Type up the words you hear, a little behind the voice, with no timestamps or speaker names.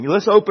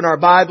Let's open our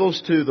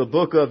Bibles to the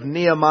book of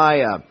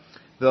Nehemiah.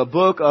 The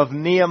book of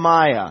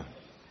Nehemiah.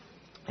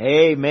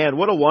 Amen.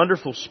 What a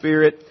wonderful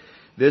spirit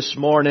this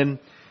morning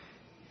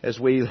as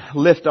we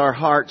lift our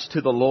hearts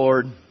to the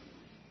Lord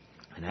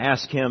and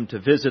ask Him to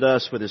visit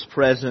us with His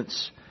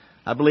presence.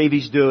 I believe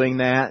He's doing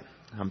that.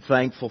 I'm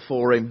thankful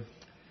for Him.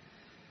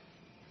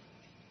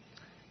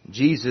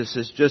 Jesus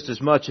is just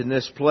as much in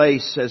this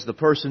place as the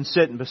person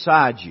sitting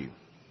beside you.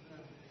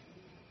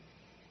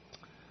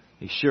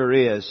 He sure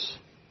is.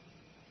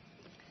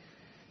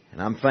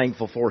 And I'm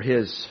thankful for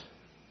His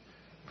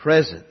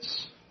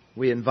presence.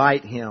 We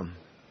invite Him.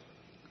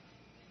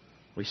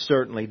 We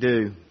certainly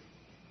do.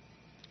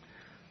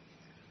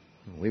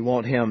 We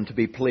want Him to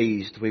be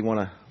pleased. We want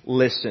to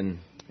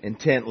listen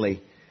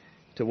intently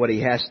to what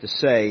He has to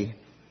say.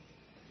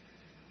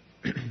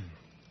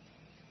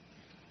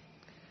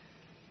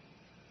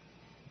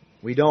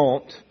 We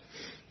don't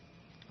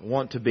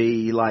want to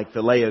be like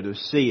the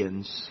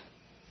Laodiceans.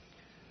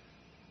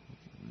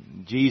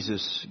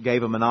 Jesus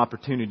gave them an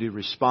opportunity to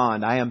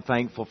respond. I am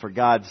thankful for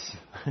God's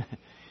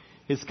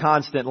His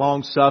constant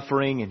long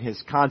suffering and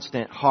His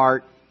constant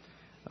heart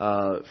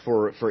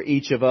for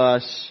each of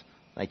us.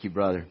 Thank you,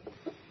 brother.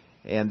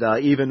 And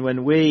even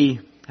when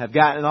we have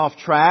gotten off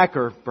track,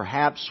 or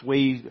perhaps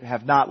we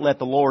have not let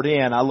the Lord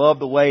in, I love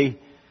the way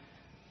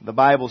the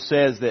Bible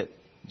says that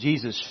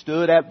Jesus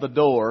stood at the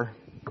door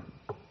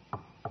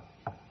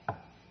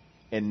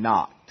and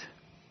knocked.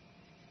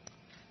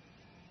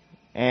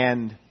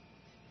 And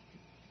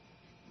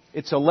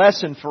it's a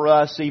lesson for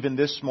us even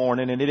this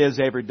morning, and it is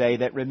every day,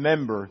 that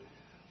remember,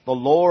 the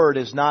Lord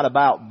is not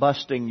about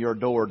busting your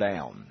door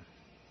down.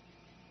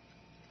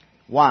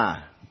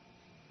 Why?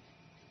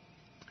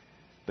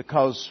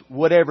 Because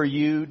whatever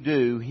you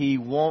do, He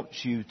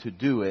wants you to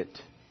do it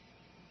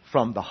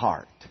from the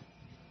heart.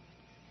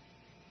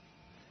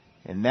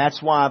 And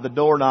that's why the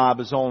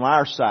doorknob is on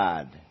our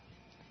side.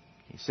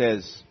 He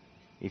says,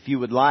 if you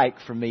would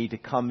like for me to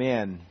come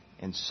in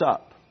and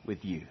sup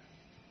with you,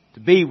 to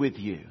be with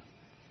you,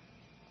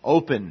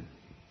 open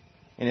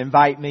and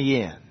invite me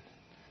in.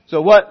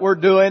 So what we're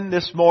doing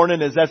this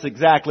morning is that's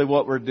exactly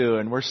what we're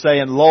doing. We're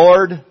saying,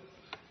 Lord,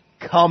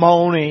 come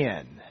on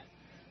in.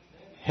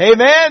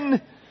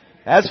 Amen?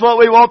 That's what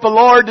we want the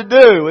Lord to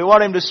do. We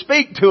want Him to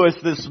speak to us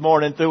this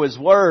morning through His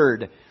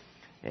Word.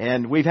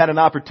 And we've had an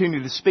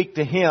opportunity to speak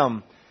to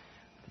Him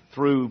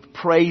through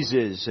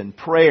praises and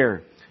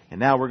prayer.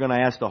 And now we're going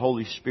to ask the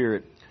Holy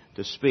Spirit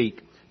to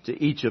speak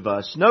to each of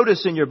us.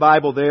 Notice in your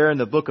Bible there in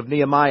the book of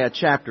Nehemiah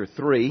chapter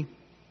 3.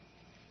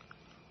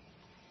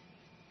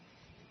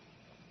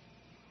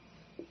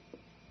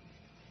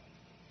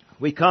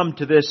 We come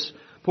to this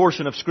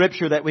portion of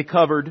Scripture that we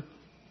covered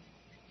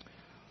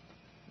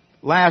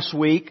last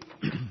week.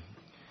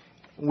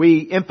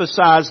 We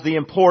emphasized the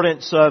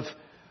importance of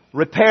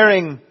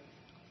repairing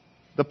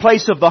the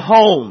place of the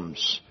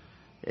homes.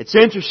 It's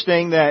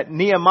interesting that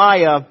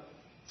Nehemiah,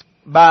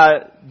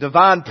 by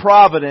divine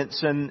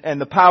providence and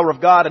the power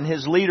of God and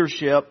His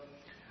leadership,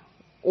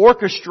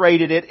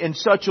 orchestrated it in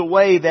such a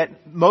way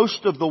that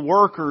most of the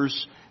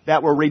workers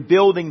that were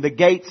rebuilding the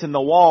gates and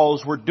the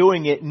walls were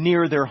doing it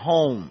near their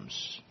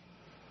homes.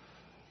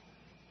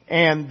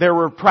 And there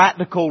were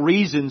practical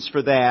reasons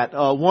for that.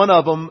 One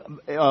of them,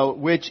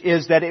 which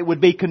is that it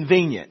would be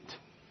convenient.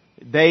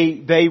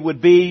 They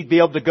would be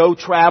able to go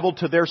travel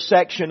to their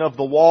section of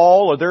the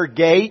wall or their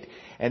gate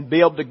and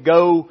be able to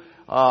go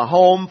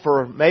home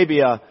for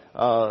maybe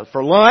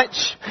for lunch.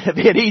 It'd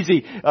be an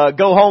easy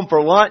go home for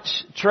lunch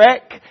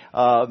trek.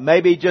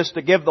 Maybe just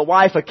to give the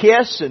wife a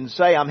kiss and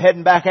say, I'm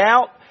heading back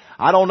out.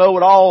 I don't know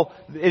what all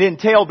it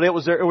entailed, but it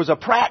was a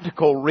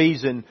practical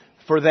reason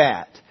for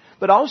that.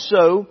 But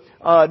also,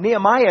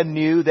 Nehemiah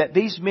knew that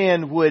these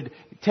men would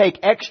take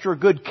extra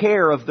good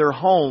care of their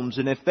homes,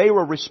 and if they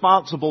were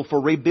responsible for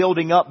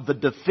rebuilding up the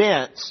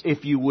defense,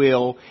 if you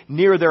will,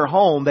 near their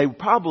home, they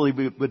probably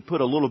would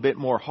put a little bit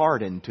more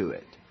heart into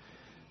it,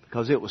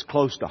 because it was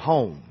close to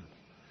home.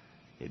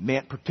 It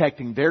meant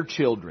protecting their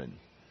children.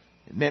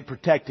 It meant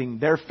protecting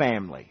their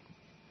family.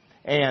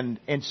 And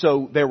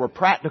so there were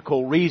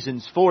practical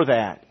reasons for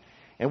that.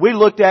 And we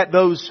looked at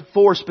those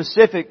four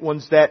specific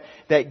ones that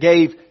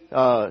gave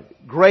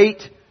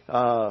great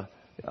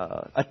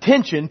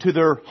attention to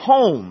their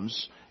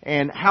homes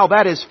and how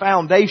that is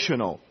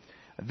foundational.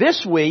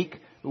 This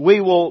week,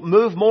 we will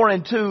move more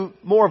into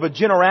more of a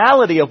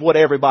generality of what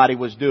everybody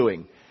was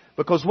doing.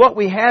 Because what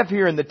we have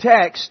here in the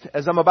text,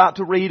 as I'm about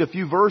to read a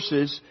few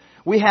verses,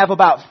 we have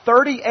about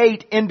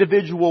 38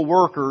 individual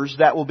workers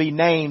that will be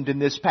named in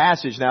this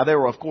passage. Now, there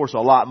were, of course, a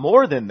lot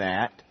more than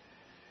that.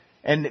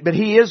 But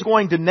he is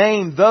going to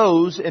name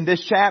those in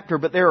this chapter,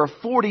 but there are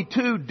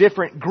 42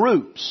 different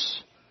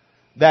groups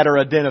that are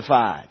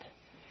identified.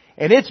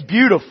 And it's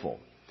beautiful.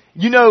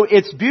 You know,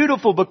 it's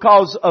beautiful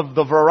because of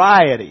the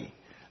variety,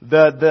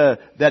 the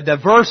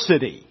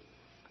diversity.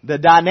 The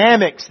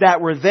dynamics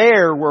that were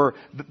there were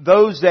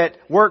those that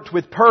worked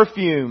with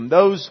perfume,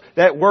 those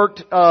that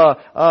worked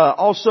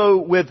also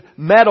with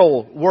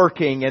metal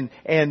working,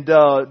 and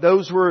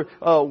those were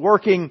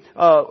working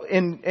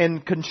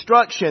in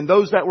construction,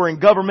 those that were in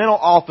governmental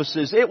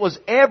offices. It was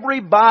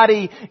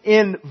everybody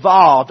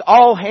involved,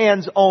 all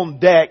hands on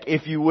deck,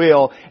 if you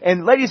will.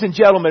 And ladies and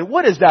gentlemen,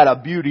 what is that a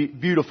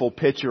beautiful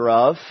picture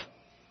of?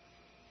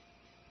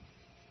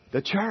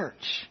 The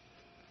church,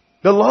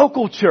 the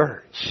local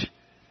church.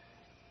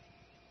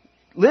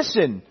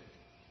 Listen,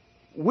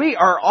 we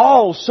are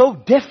all so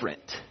different.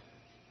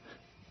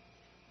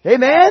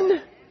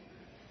 Amen?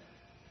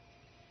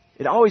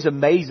 It always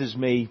amazes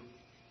me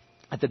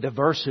at the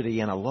diversity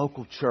in a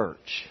local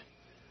church.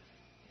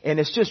 And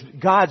it's just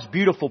God's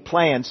beautiful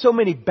plan. So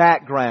many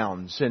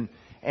backgrounds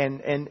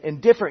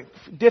and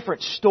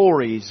different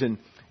stories and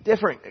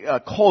different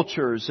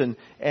cultures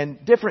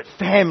and different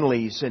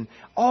families and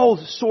all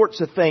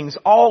sorts of things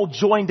all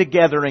joined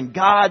together in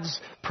God's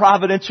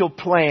providential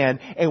plan,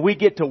 and we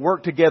get to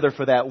work together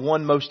for that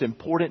one most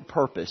important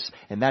purpose,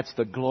 and that's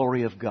the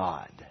glory of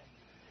God.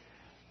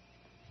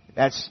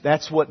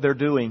 That's what they're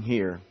doing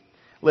here.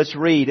 Let's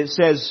read. It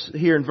says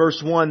here in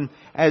verse 1,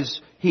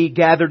 as he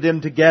gathered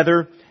them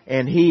together,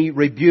 and he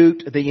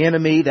rebuked the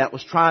enemy that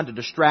was trying to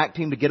distract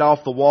him to get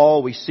off the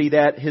wall. We see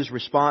that, his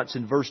response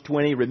in verse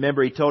 20.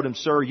 Remember, he told him,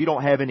 "Sir, you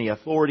don't have any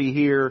authority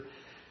here,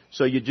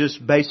 so you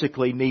just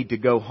basically need to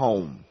go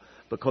home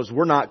because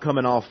we're not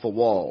coming off the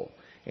wall."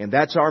 And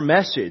that's our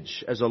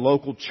message as a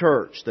local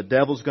church. The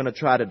devil's going to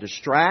try to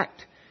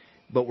distract,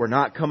 but we're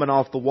not coming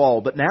off the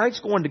wall. But now he's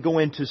going to go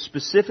into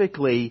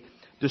specifically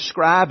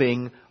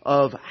describing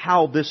of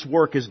how this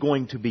work is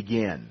going to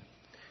begin.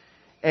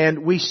 And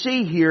we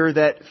see here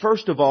that,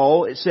 first of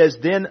all, it says,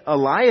 "Then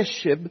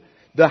Eliashib,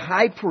 the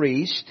high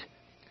priest,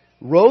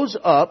 rose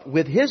up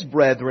with his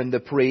brethren,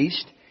 the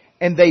priest,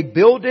 and they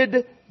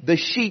builded the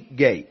sheep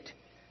gate.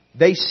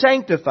 They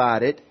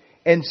sanctified it,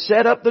 and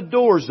set up the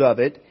doors of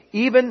it,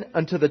 even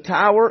unto the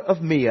tower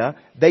of Meah.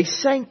 They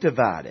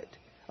sanctified it,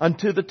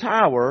 unto the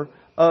tower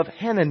of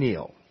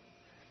Hananiel."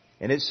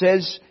 And it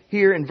says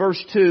here in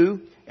verse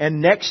 2, "And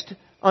next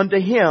unto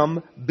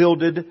him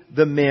builded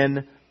the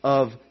men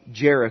of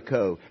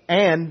Jericho."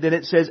 And then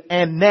it says,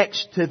 "And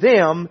next to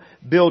them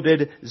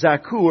builded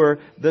Zakur,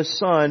 the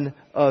son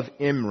of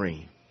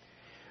Imri."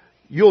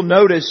 You'll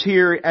notice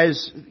here,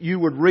 as you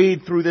would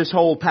read through this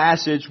whole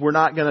passage, we're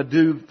not going to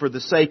do for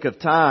the sake of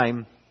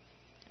time,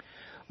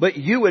 but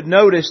you would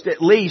notice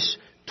at least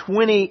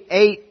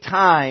 28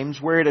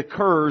 times where it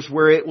occurs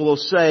where it will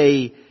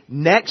say,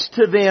 next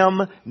to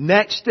them,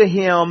 next to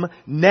him,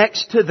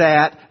 next to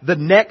that, the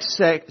next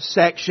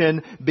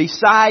section,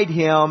 beside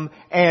him,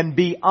 and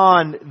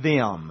beyond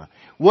them.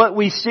 What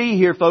we see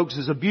here, folks,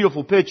 is a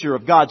beautiful picture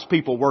of God's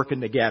people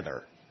working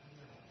together.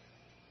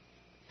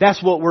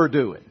 That's what we're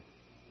doing.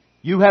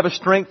 You have a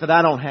strength that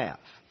I don't have.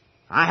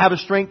 I have a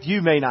strength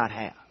you may not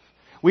have.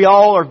 We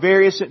all are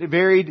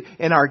varied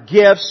in our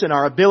gifts and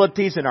our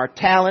abilities and our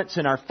talents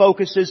and our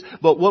focuses,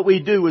 but what we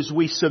do is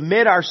we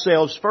submit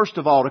ourselves, first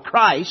of all, to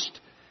Christ,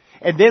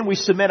 and then we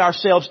submit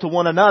ourselves to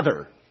one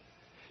another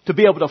to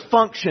be able to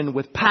function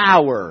with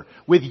power,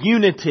 with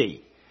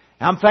unity.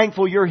 I'm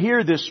thankful you're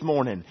here this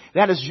morning.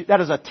 That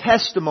is a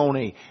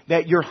testimony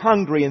that you're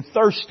hungry and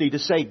thirsty to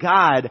say,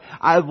 "God,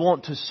 I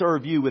want to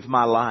serve you with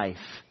my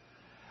life.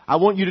 I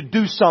want you to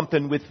do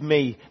something with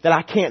me that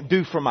I can't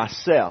do for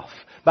myself."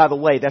 By the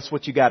way, that's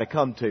what you got to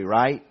come to,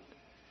 right?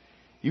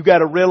 You got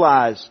to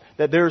realize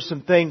that there are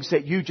some things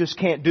that you just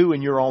can't do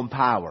in your own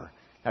power.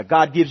 Now,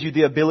 God gives you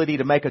the ability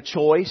to make a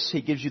choice.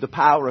 He gives you the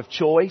power of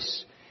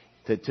choice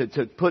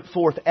to put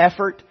forth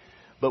effort.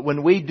 But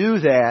when we do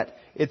that,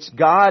 it's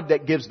God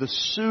that gives the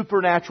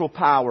supernatural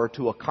power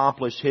to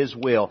accomplish His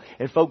will.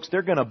 And folks,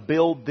 they're going to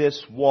build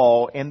this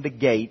wall and the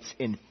gates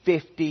in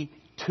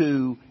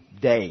 52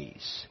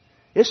 days.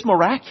 It's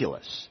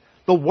miraculous.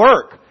 The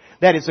work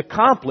that is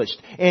accomplished.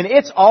 And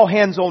it's all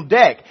hands on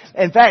deck.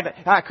 In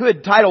fact, I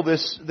could title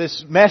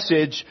this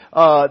message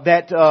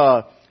that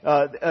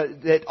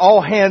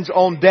all hands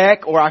on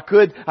deck, or I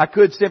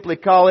could simply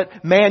call it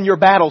 "Man Your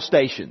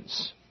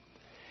Battlestations."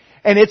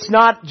 And it's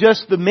not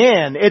just the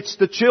men, it's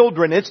the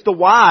children, it's the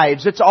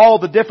wives, it's all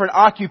the different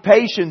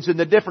occupations and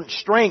the different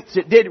strengths.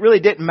 It really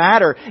didn't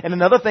matter. And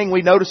another thing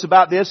we notice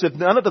about this, if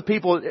none of the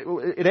people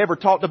it ever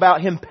talked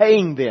about Him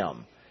paying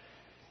them.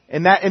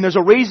 And there's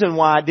a reason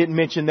why I didn't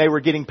mention they were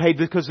getting paid,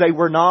 because they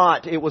were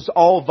not. It was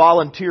all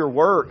volunteer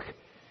work.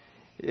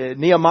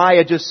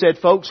 Nehemiah just said,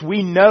 "Folks,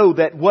 we know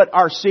that what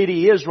our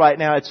city is right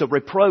now, it's a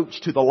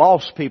reproach to the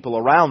lost people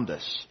around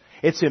us.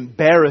 It's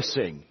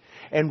embarrassing.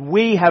 And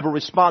we have a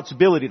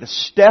responsibility to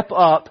step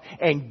up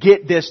and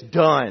get this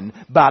done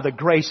by the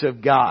grace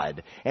of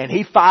God." And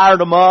he fired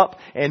them up,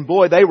 and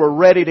boy, they were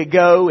ready to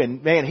go,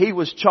 and man, he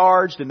was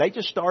charged, and they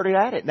just started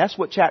at it. And that's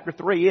what chapter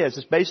 3 is.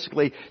 It's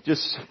basically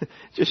just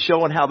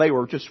showing how they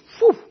were just,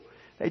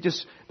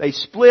 they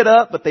split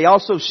up, but they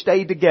also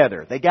stayed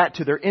together. They got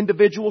to their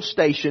individual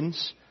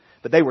stations.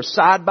 But they were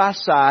side by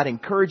side,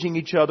 encouraging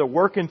each other,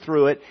 working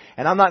through it.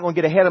 And I'm not going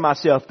to get ahead of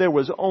myself. There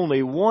was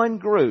only one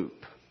group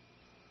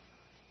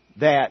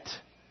that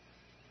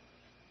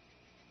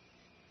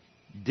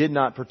did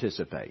not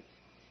participate.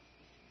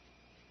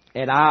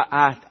 And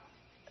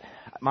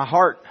my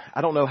heart,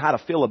 I don't know how to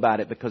feel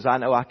about it, because I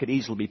know I could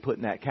easily be put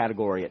in that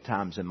category at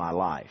times in my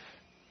life.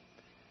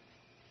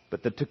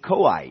 But the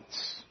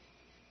Tekoites,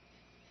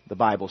 the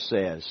Bible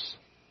said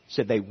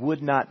they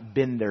would not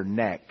bend their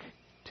neck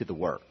to the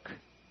work.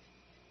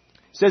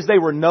 It says they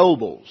were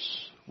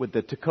nobles with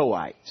the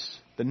Tekoites,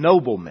 the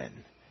noblemen.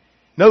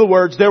 In other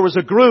words, there was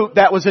a group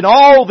that was in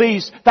all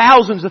these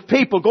thousands of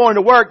people going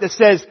to work that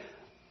says,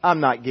 I'm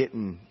not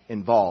getting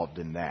involved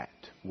in that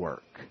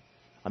work.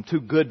 I'm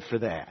too good for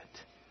that.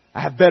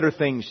 I have better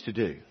things to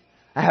do.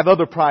 I have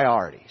other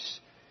priorities.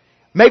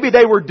 Maybe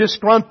they were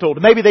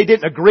disgruntled. Maybe they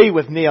didn't agree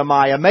with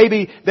Nehemiah.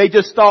 Maybe they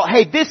just thought,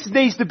 hey, this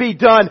needs to be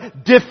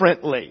done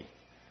differently.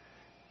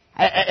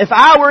 If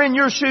I were in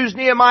your shoes,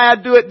 Nehemiah,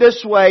 I'd do it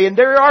this way. And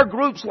there are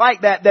groups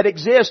like that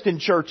exist in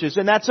churches,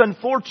 and that's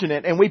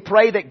unfortunate. And we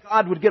pray that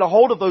God would get a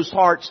hold of those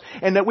hearts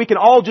and that we can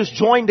all just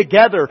join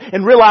together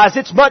and realize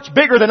it's much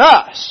bigger than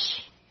us.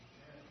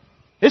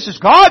 This is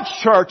God's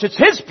church. It's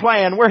His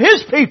plan. We're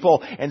His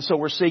people. And so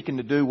we're seeking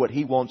to do what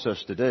He wants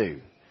us to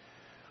do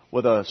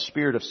with a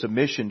spirit of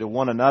submission to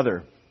one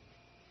another.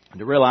 And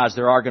to realize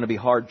there are going to be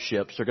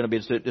hardships. There are going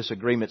to be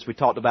disagreements. We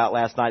talked about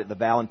last night at the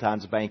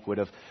Valentine's banquet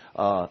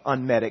of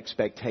unmet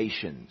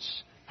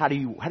expectations. How do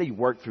you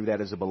work through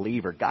that as a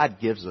believer? God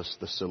gives us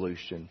the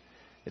solution.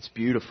 It's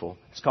beautiful.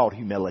 It's called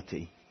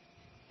humility.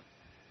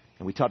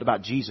 And we talked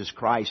about Jesus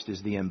Christ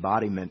as the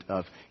embodiment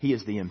of, He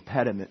is the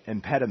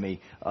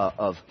epitome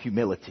of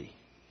humility.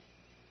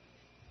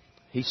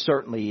 He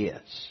certainly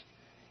is.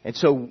 And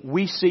so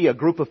we see a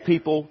group of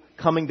people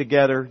coming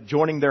together,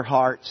 joining their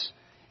hearts,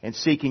 and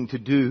seeking to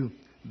do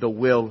the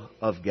will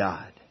of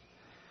God.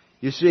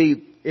 You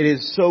see, it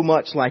is so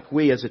much like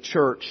we as a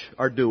church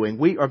are doing.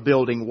 We are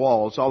building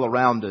walls all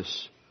around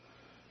us.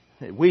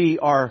 We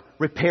are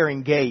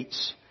repairing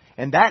gates.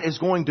 And that is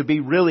going to be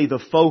really the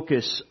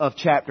focus of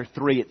chapter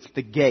 3. It's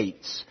the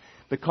gates.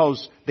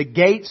 Because the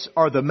gates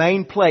are the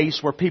main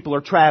place where people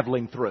are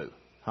traveling through.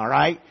 All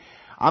right?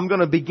 I'm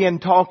going to begin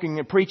talking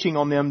and preaching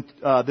on them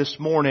this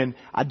morning.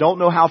 I don't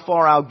know how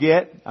far I'll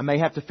get. I may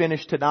have to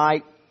finish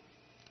tonight.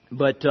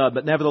 But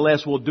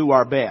nevertheless, we'll do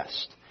our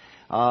best.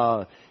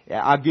 I'll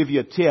give you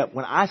a tip.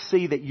 When I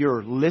see that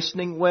you're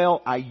listening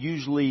well, I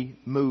usually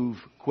move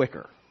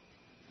quicker.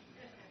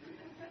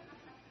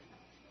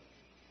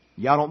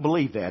 Y'all don't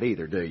believe that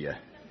either, do you?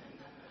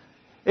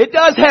 It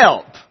does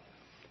help.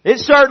 It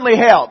certainly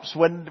helps.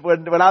 When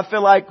I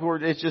feel like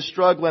it's just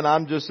struggling,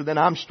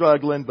 I'm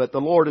struggling, but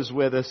the Lord is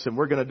with us and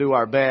we're going to do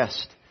our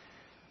best.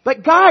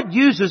 But God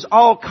uses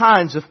all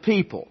kinds of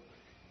people.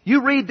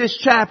 You read this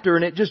chapter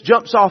and it just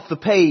jumps off the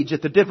page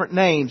at the different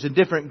names and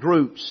different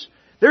groups.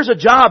 There's a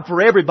job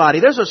for everybody.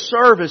 There's a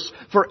service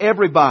for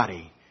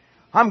everybody.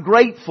 I'm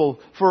grateful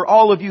for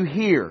all of you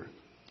here.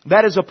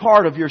 That is a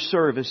part of your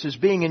service, is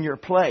being in your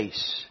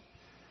place.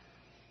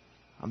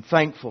 I'm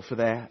thankful for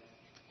that.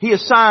 He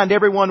assigned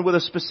everyone with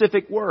a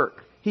specific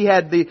work. He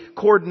had the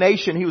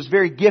coordination. He was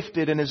very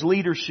gifted in his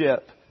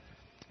leadership.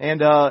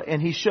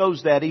 And he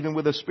shows that even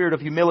with a spirit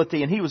of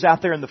humility. And he was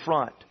out there in the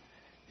front.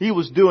 He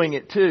was doing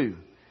it too.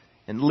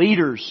 And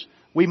leaders,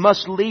 we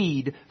must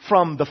lead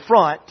from the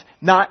front,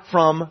 not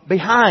from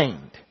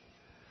behind.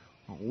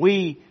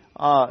 We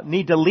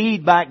need to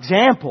lead by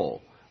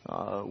example.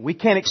 We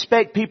can't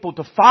expect people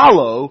to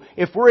follow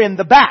if we're in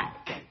the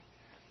back.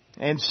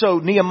 And so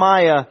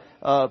Nehemiah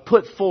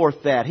put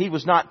forth that. He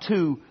was not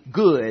too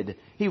good.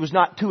 He was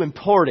not too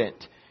important.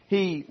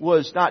 He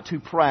was not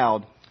too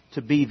proud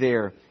to be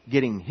there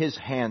getting his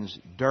hands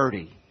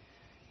dirty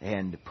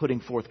and putting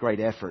forth great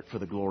effort for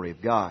the glory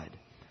of God.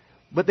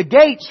 But the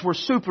gates were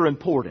super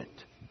important.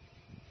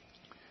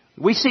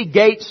 We see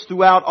gates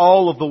throughout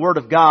all of the Word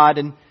of God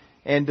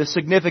and the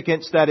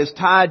significance that is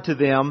tied to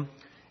them.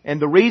 And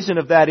the reason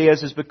of that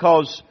is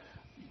because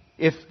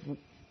if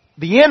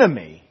the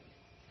enemy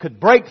could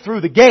break through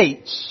the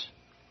gates,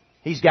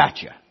 he's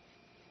got you.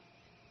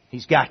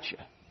 He's got you.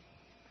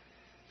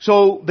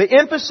 So the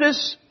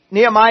emphasis,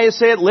 Nehemiah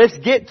said, let's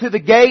get to the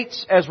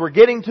gates as we're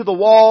getting to the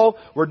wall.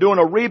 We're doing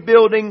a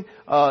rebuilding,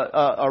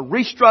 a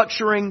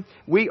restructuring.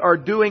 We are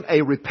doing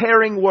a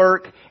repairing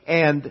work.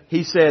 And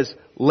he says,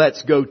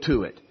 let's go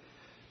to it.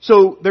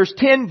 So there's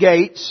 10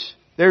 gates.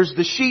 There's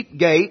the sheep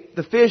gate,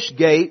 the fish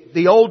gate,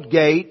 the old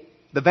gate,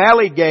 the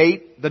valley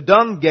gate, the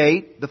dung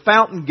gate, the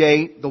fountain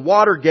gate, the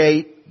water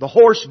gate, the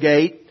horse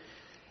gate,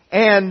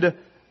 and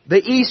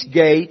the east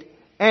gate,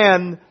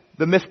 and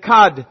the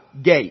Mifkad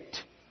gate,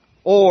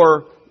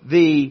 or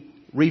the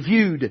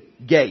reviewed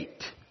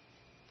gate,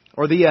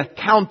 or the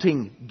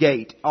accounting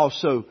gate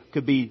also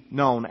could be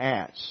known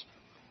as.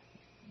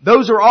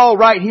 Those are all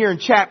right here in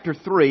chapter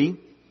 3,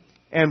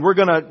 and we're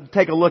going to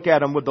take a look at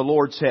them with the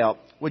Lord's help.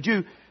 Would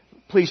you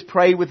please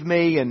pray with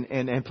me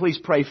and please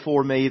pray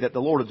for me that the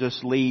Lord will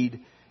just lead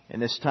in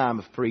this time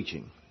of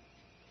preaching.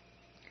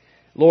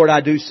 Lord,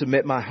 I do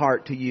submit my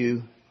heart to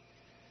You.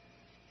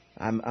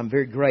 I'm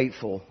very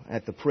grateful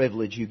at the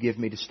privilege You give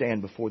me to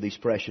stand before these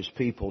precious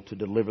people to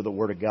deliver the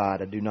Word of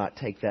God. I do not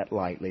take that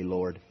lightly,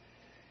 Lord.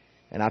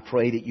 And I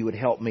pray that You would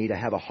help me to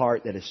have a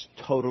heart that is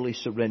totally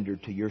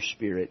surrendered to Your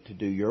Spirit to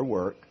do Your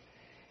work.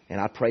 And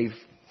I pray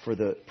for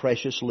the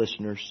precious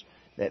listeners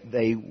that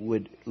they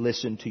would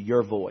listen to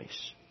Your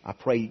voice. I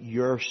pray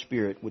Your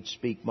Spirit would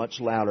speak much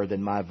louder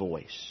than my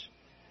voice.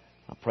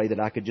 I pray that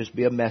I could just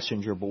be a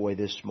messenger boy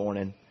this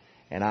morning.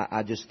 And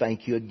I just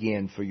thank You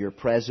again for Your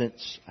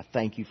presence. I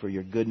thank You for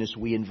Your goodness.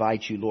 We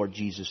invite You, Lord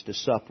Jesus, to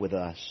sup with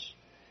us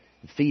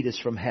and feed us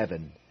from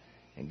heaven.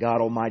 And God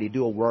Almighty,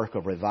 do a work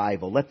of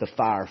revival. Let the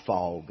fire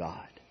fall,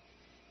 God.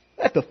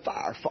 Let the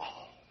fire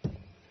fall.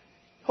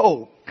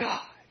 Oh,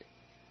 God.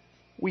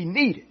 We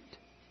need it.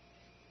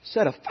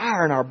 Set a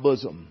fire in our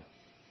bosom.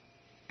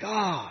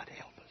 God,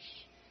 help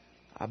us.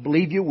 I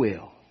believe You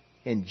will.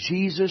 In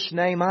Jesus'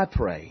 name I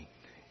pray.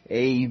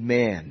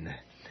 Amen.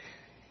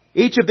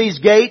 Each of these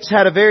gates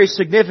had a very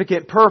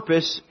significant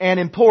purpose and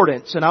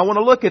importance, and I want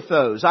to look at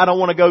those. I don't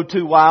want to go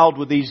too wild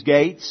with these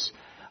gates.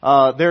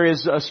 There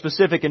is a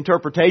specific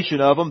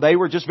interpretation of them. They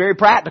were just very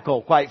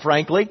practical, quite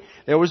frankly.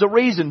 There was a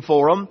reason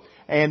for them,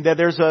 and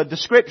there's a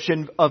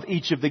description of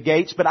each of the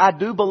gates, but I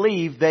do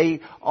believe they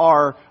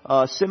are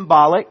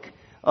symbolic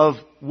of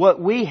what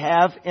we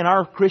have in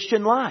our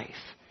Christian life.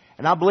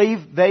 And I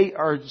believe they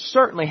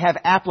certainly have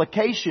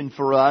application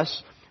for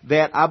us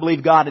that I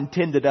believe God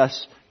intended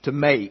us to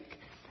make.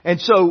 And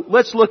so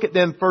let's look at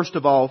them first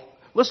of all.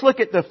 Let's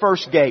look at the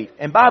first gate.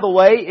 And by the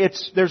way,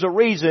 there's a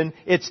reason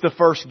it's the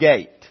first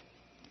gate.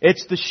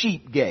 It's the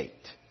sheep gate.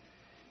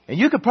 And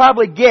you could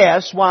probably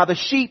guess why the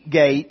sheep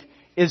gate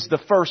is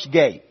the first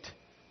gate.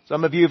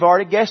 Some of you have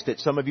already guessed it.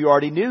 Some of you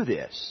already knew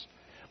this.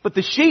 But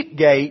the sheep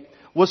gate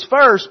was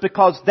first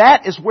because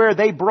that is where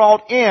they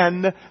brought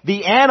in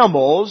the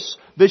animals,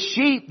 the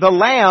sheep, the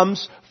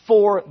lambs,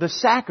 for the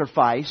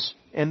sacrifice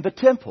in the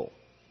temple.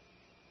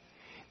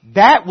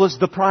 That was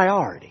the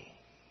priority.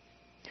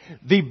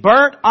 The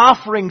burnt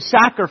offering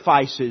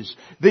sacrifices,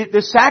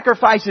 the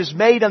sacrifices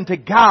made unto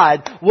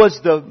God was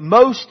the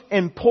most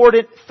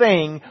important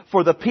thing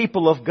for the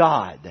people of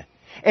God.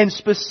 And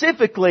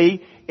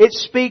specifically, it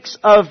speaks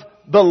of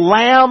the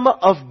Lamb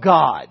of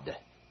God,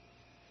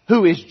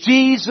 who is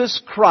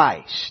Jesus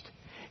Christ.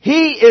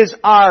 He is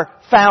our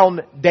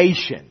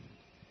foundation.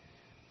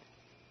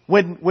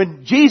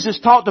 When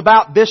Jesus talked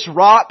about this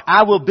rock,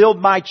 I will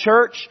build my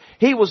church,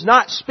 He was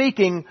not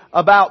speaking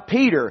about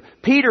Peter.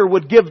 Peter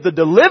would give the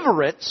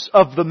deliverance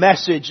of the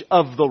message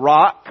of the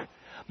rock.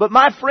 But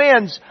my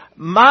friends,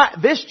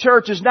 this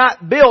church is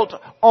not built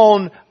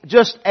on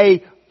just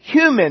a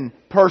human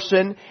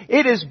person.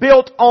 It is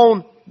built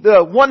on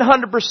the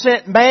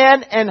 100%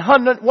 man and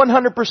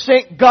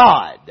 100%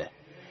 God.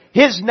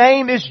 His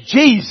name is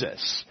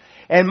Jesus.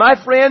 And my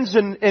friends,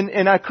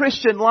 in a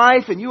Christian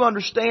life, and you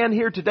understand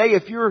here today,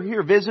 if you're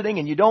here visiting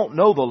and you don't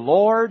know the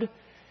Lord,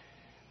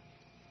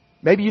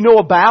 maybe you know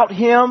about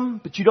Him,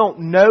 but you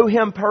don't know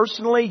Him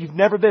personally, you've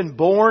never been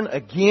born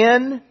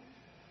again,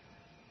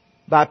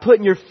 by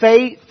putting your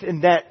faith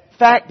in that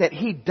fact that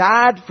He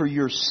died for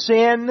your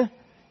sin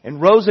and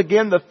rose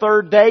again the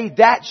third day,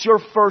 that's your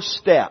first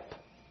step.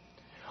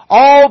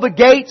 All the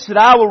gates that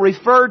I will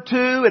refer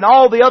to and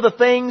all the other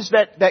things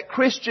that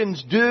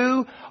Christians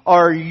do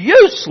are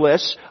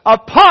useless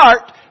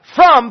apart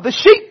from the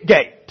sheep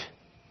gate.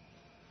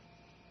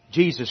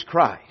 Jesus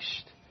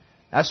Christ.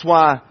 That's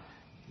why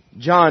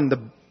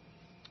John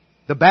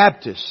the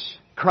Baptist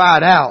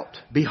cried out,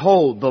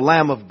 "Behold the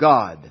Lamb of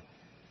God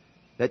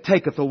that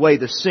taketh away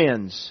the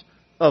sins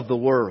of the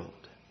world."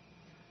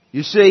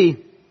 You see,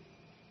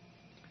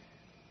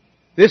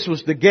 this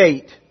was the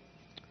gate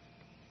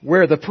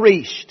where the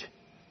priest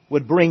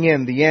would bring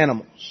in the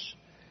animals.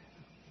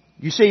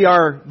 You see,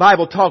 our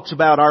Bible talks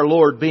about our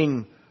Lord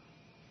being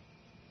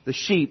the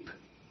sheep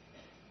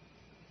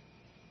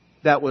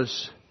that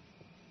was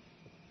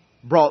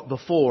brought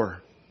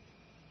before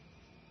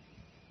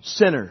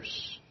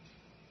sinners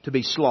to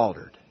be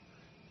slaughtered.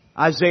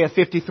 Isaiah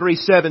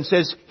 53:7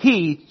 says,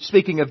 He,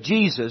 speaking of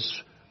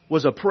Jesus,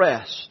 was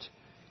oppressed.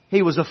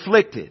 He was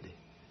afflicted,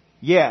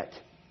 yet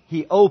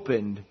He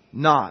opened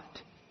not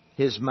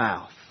His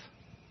mouth.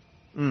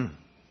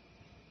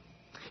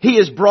 He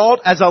is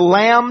brought as a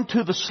lamb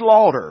to the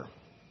slaughter.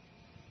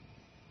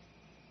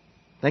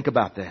 Think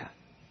about that.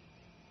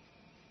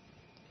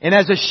 And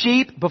as a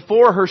sheep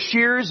before her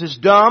shears is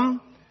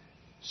dumb,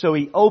 so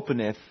He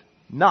openeth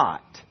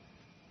not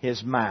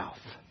His mouth.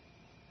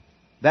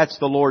 That's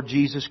the Lord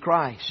Jesus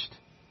Christ.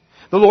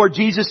 The Lord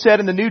Jesus said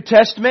in the New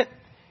Testament,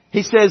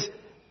 He says,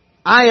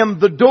 I am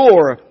the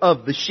door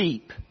of the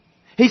sheep.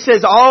 He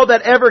says, all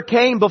that ever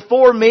came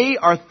before me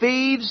are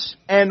thieves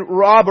and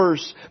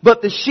robbers,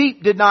 but the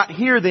sheep did not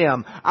hear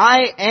them.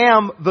 I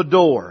am the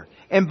door.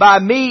 And by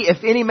me,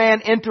 if any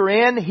man enter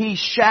in, he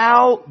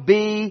shall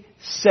be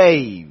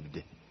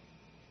saved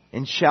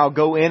and shall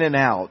go in and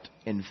out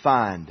and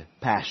find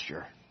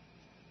pasture.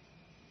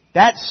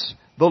 That's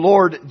the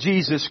Lord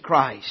Jesus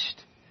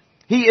Christ.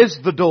 He is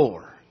the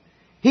door.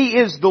 He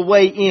is the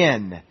way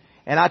in.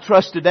 And I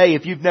trust today,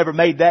 if you've never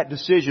made that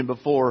decision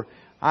before,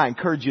 I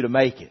encourage you to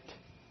make it.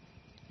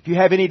 If you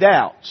have any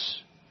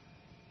doubts,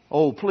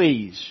 oh,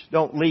 please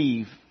don't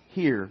leave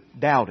here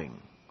doubting.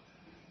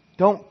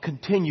 Don't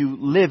continue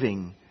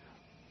living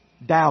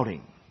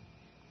doubting.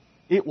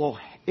 It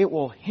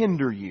will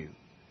hinder you.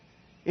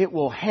 It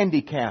will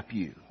handicap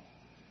you.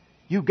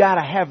 You've got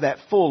to have that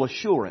full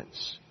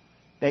assurance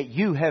that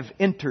you have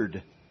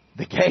entered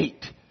the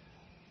gate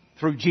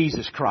through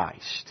Jesus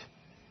Christ.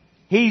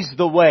 He's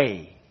the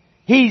way.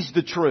 He's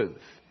the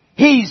truth.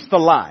 He's the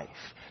life.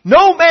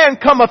 No man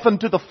cometh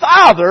unto the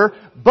Father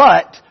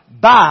but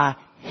by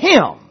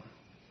Him.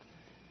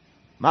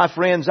 My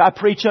friends, I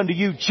preach unto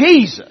you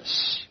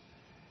Jesus.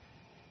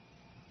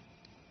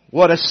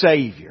 What a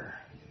Savior.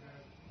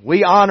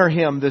 We honor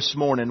Him this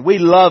morning. We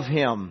love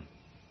Him.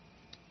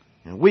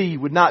 And we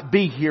would not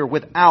be here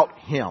without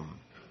Him.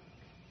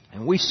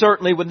 And we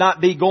certainly would not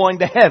be going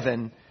to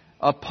heaven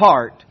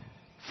apart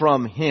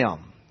from Him.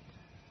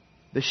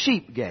 The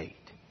sheep gate,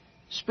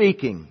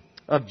 speaking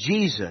of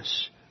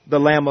Jesus, the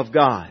Lamb of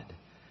God.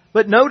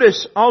 But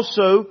notice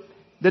also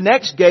the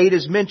next gate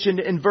is mentioned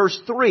in verse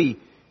 3.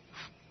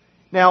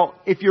 Now,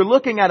 if you're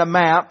looking at a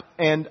map,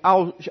 and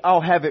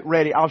I'll have it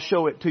ready, I'll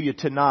show it to you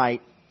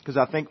tonight, because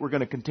I think we're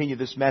going to continue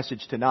this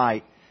message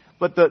tonight.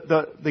 But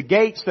the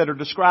gates that are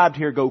described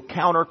here go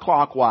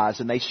counterclockwise,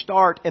 and they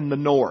start in the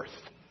north.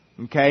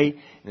 Okay?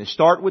 And they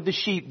start with the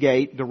sheep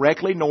gate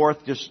directly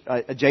north, just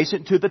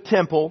adjacent to the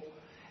temple,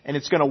 and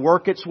it's going to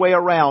work its way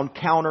around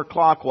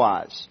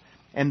counterclockwise.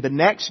 And the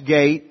next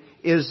gate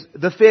is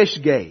the fish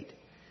gate.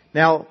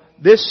 Now,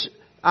 this,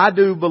 I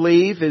do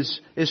believe,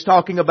 is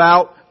talking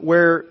about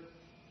where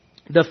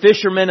the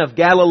fishermen of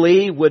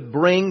Galilee would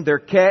bring their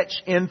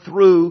catch in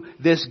through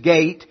this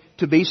gate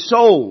to be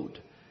sold.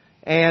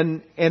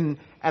 And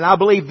I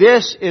believe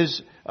this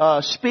is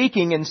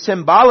speaking and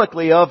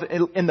symbolically of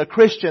in the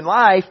Christian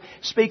life,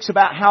 speaks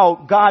about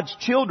how God's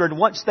children,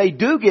 once they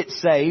do get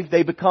saved,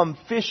 they become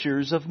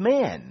fishers of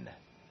men.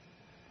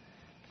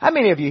 How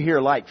many of you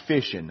here like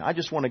fishing? I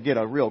just want to get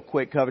a real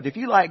quick cover. If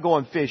you like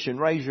going fishing,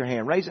 raise your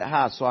hand. Raise it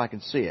high so I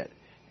can see it.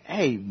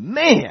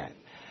 Amen.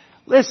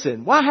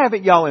 Listen, why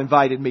haven't y'all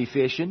invited me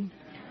fishing?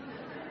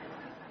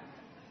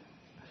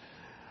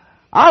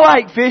 I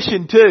like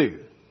fishing too.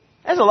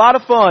 There's a lot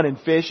of fun in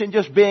fishing,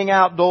 just being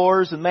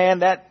outdoors, and man,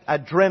 that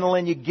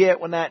adrenaline you get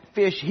when that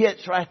fish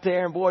hits right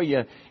there, and boy,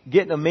 you're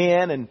getting them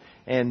in,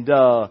 and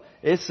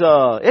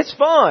it's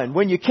fun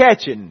when you're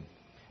catching.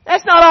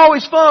 That's not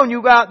always fun when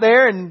you go out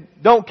there and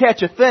don't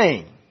catch a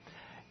thing.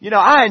 You know,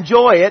 I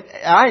enjoy it.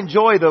 I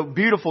enjoy the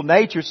beautiful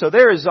nature, so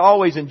there is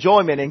always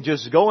enjoyment in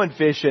just going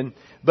fishing.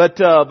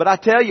 But I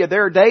tell you,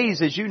 there are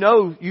days, as you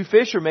know, you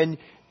fishermen,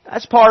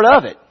 that's part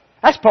of it.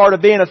 That's part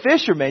of being a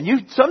fisherman. You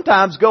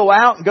sometimes go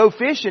out and go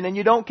fishing and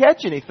you don't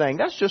catch anything.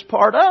 That's just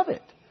part of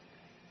it.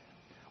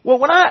 Well,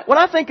 when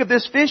I think of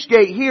this fish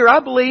gate here, I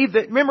believe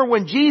that, remember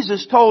when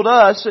Jesus told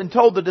us and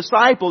told the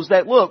disciples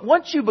that, look,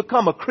 once you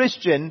become a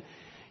Christian,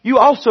 you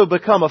also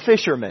become a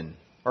fisherman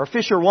or a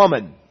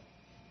fisherwoman.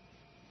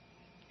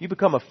 You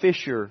become a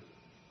fisher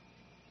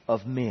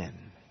of men,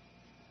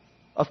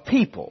 of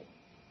people.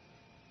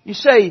 You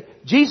say,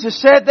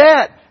 Jesus said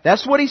that.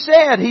 That's what He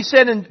said. He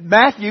said in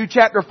Matthew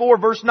chapter 4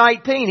 verse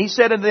 19, He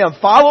said unto them,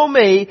 follow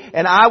me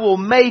and I will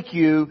make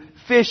you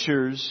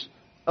fishers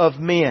of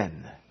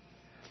men.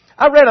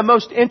 I read a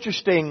most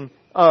interesting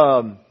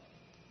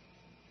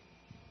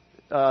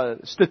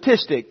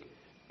statistic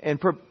in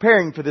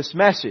preparing for this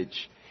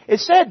message. It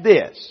said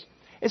this.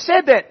 It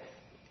said that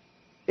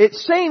it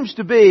seems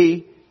to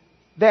be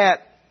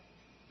that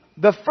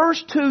the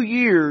first 2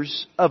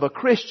 years of a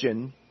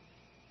Christian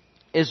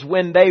is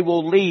when they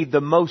will lead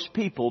the most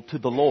people to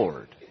the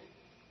Lord.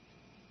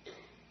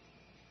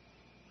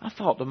 I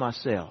thought to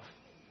myself,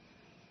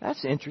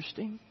 that's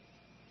interesting.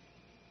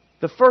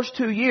 The first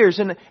 2 years,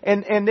 and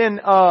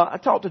then I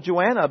talked to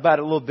Joanna about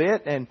it a little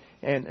bit, and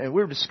we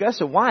were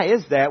discussing why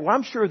is that. Well,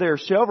 I'm sure there are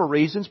several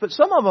reasons, but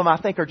some of them I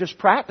think are just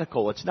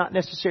practical. It's not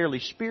necessarily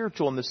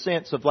spiritual in the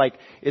sense of like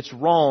it's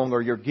wrong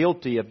or you're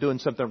guilty of doing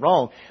something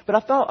wrong. But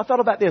I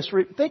thought about this.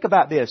 Think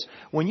about this.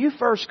 When you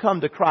first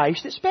come to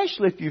Christ,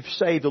 especially if you've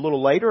saved a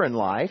little later in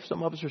life,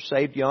 some of us are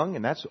saved young,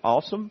 and that's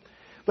awesome.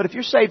 But if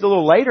you're saved a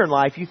little later in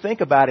life, you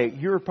think about it,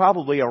 you're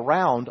probably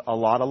around a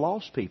lot of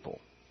lost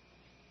people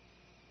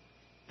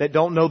that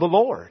don't know the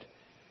Lord.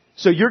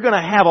 So you're going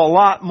to have a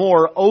lot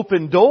more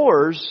open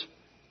doors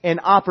and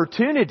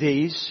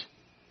opportunities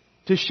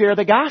to share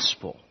the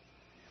gospel.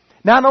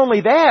 Not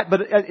only that,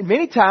 but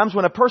many times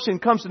when a person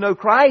comes to know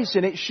Christ,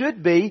 and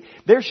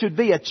there should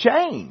be a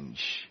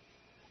change.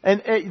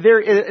 And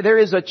there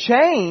is a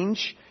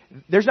change.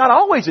 There's not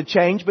always a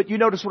change, but you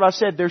notice what I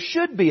said, there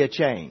should be a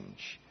change.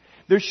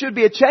 There should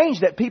be a change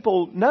that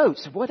people note.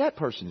 Boy, that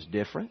person's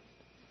different.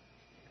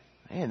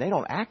 Man, they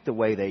don't act the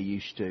way they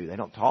used to. They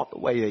don't talk the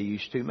way they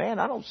used to. Man,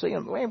 I don't see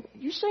them. Man,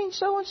 you seen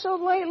so-and-so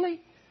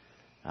lately?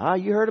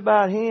 You heard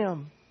about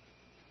him.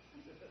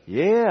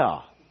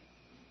 Yeah.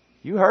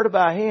 You heard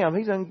about him.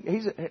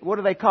 He's what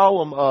do they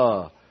call him?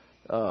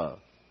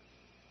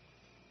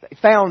 They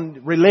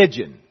found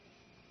religion.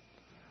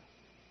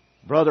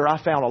 Brother,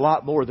 I found a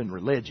lot more than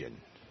religion.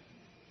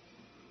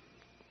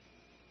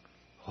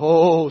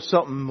 Oh,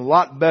 something a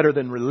lot better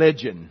than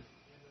religion.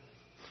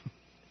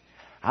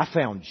 I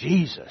found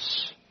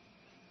Jesus.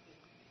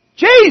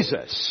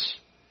 Jesus!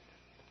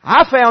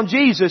 I found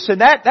Jesus,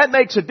 and that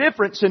makes a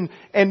difference,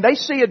 and they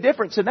see a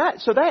difference in that.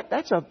 So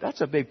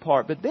that's a big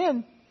part. But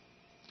then,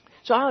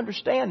 so I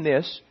understand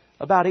this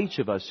about each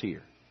of us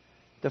here.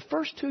 The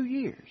first 2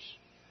 years,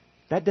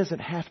 that doesn't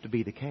have to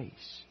be the case.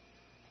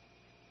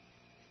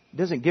 It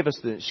doesn't give us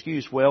the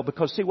excuse, well,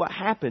 because see what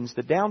happens,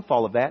 the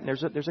downfall of that, and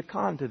there's a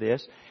con to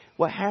this.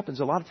 What happens,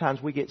 a lot of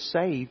times we get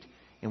saved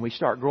and we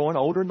start growing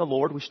older in the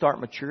Lord. We start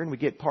maturing. We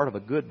get part of a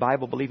good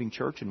Bible-believing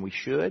church, and we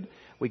should.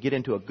 We get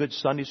into a good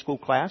Sunday school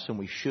class, and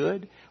we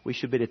should. We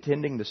should be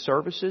attending the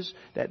services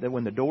that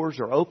when the doors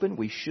are open,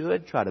 we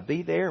should try to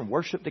be there and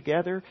worship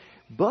together.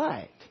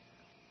 But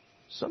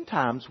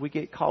sometimes we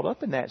get caught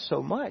up in that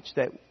so much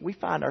that we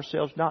find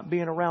ourselves not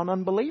being around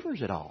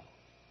unbelievers at all.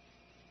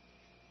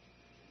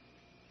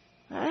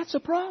 That's a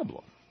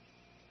problem.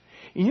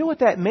 You know what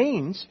that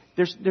means?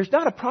 There's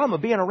not a problem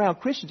of being around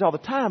Christians all the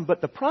time,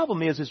 but the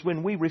problem is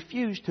when we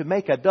refuse to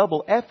make a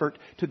double effort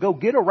to go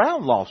get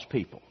around lost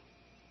people.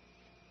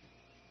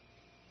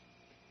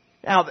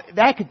 Now,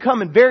 that could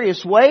come in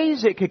various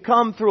ways. It could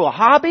come through a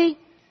hobby.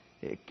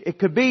 It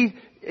could be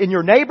in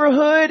your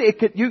neighborhood.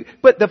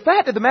 But the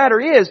fact of the matter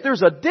is,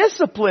 there's a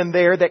discipline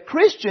there that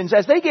Christians,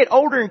 as they get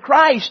older in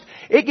Christ,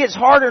 it gets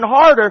harder and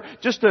harder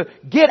just to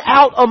get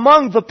out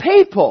among the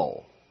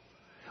people.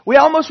 We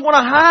almost want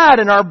to hide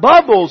in our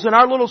bubbles, in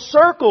our little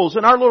circles,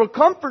 in our little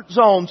comfort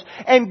zones.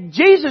 And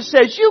Jesus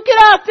says, you get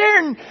out there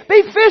and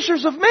be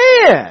fishers of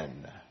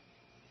men.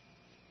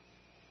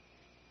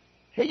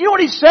 You know what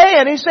He's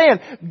saying? He's saying,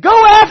 go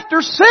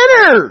after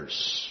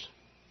sinners.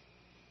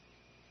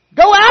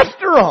 Go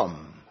after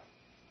them.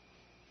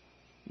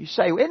 You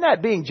say, isn't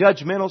that being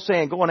judgmental,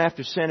 saying going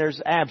after sinners?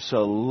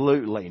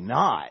 Absolutely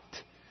not.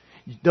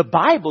 The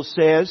Bible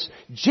says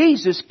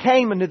Jesus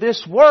came into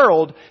this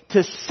world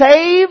to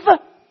save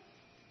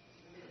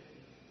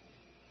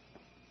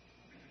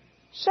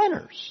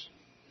sinners.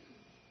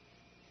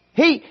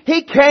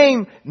 He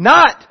came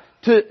not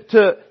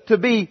to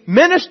be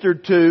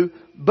ministered to,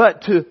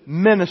 but to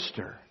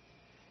minister.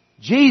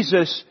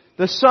 Jesus,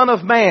 the Son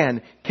of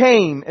Man,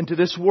 came into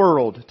this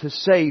world to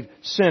save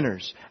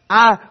sinners.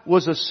 I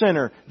was a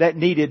sinner that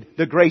needed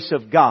the grace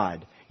of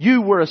God.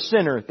 You were a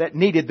sinner that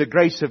needed the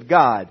grace of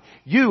God.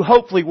 You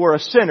hopefully were a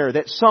sinner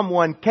that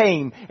someone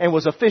came and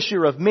was a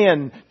fisher of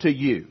men to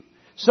you.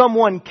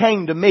 Someone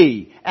came to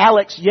me,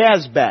 Alex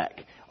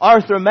Yazbek,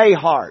 Arthur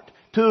Mayhart,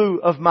 two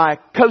of my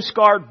Coast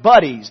Guard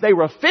buddies. They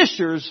were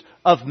fishers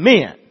of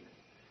men.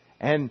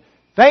 And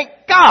thank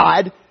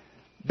God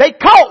they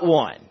caught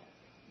one.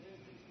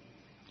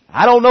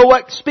 I don't know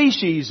what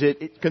species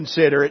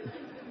consider it.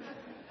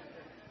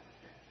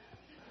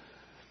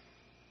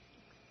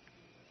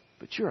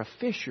 But you're a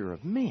fisher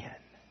of men.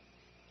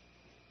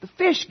 The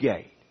fish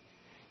gate.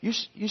 You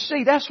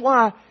see, that's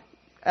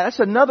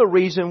another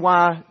reason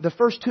why the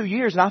first 2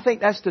 years, and I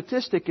think that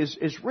statistic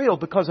is real,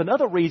 because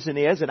another reason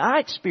is, and I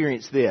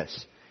experienced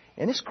this,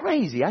 and it's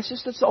crazy.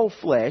 It's old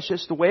flesh.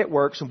 It's the way it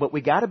works, but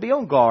we got to be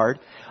on guard.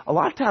 A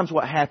lot of times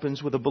what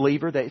happens with a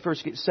believer that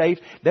first gets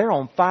saved, they're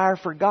on fire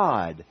for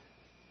God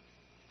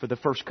for the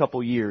first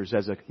couple years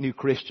as a new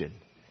Christian.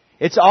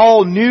 It's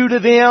all new to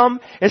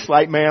them. It's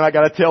like, man, I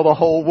got to tell the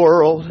whole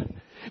world.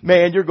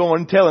 Man, you're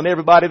going telling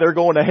everybody they're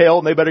going to hell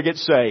and they better get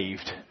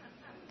saved.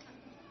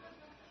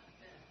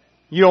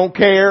 You don't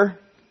care.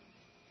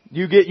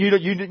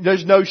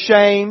 There's no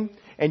shame,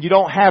 and you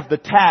don't have the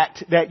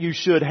tact that you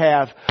should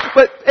have.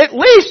 But at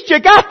least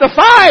you got the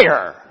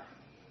fire.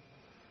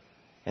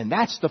 And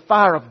that's the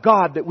fire of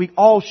God that we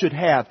all should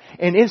have.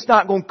 And it's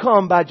not going to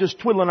come by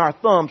just twiddling our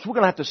thumbs. We're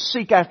going to have to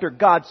seek after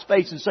God's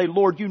face and say,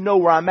 Lord, you know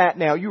where I'm at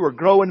now. You are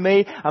growing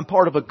me. I'm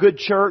part of a good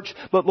church.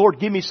 But Lord,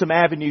 give me some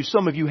avenues.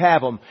 Some of you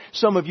have them.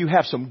 Some of you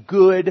have some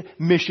good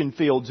mission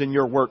fields in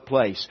your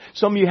workplace.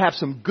 Some of you have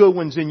some good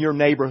ones in your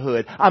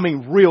neighborhood. I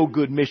mean, real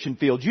good mission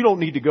fields. You don't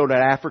need to go to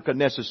Africa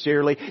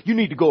necessarily. You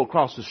need to go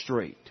across the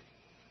street.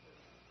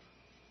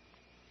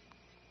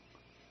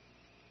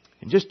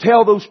 And just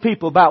tell those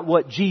people about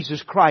what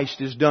Jesus Christ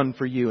has done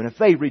for you. And if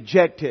they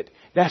reject it,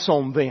 that's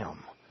on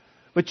them.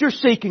 But you're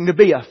seeking to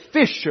be a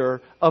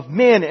fisher of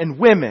men and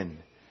women.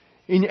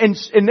 And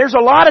there's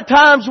a lot of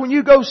times when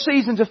you go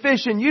seasons of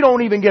fishing, you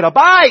don't even get a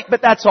bite,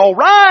 but that's all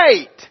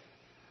right.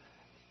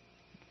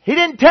 He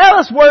didn't tell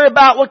us worry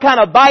about what kind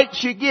of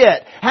bites you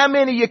get, how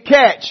many you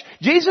catch.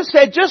 Jesus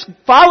said, just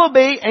follow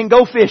me and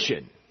go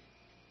fishing.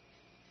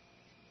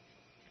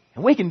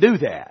 And we can do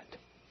that.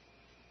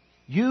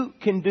 You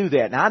can do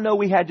that. Now, I know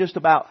we had just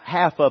about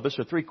half of us,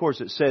 or 3/4,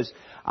 that says,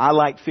 I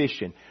like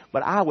fishing.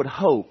 But I would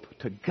hope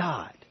to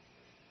God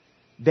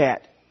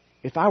that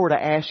if I were to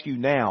ask you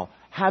now,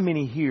 how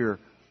many here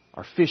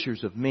are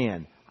fishers of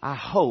men? I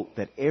hope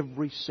that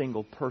every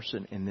single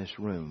person in this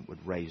room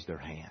would raise their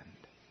hand.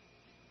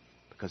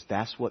 Because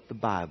that's what the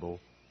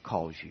Bible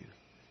calls you.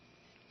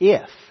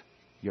 If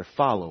you're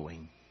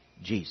following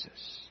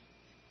Jesus.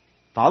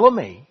 Follow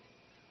me.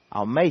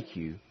 I'll make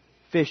you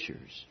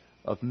fishers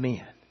of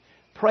men.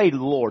 Pray to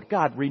the Lord,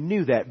 God,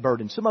 renew that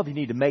burden. Some of you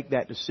need to make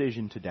that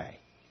decision today.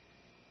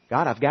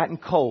 God, I've gotten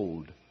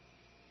cold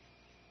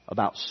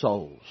about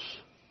souls.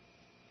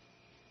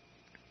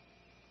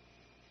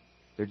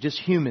 They're just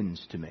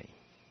humans to me.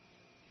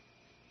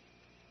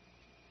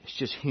 It's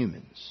just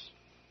humans.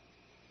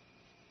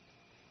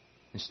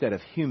 Instead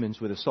of humans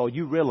with a soul,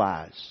 you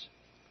realize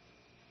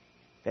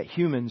that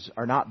humans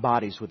are not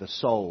bodies with a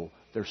soul.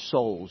 They're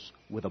souls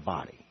with a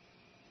body.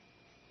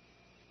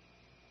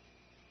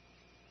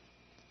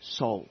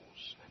 Souls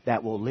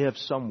that will live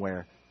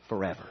somewhere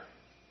forever.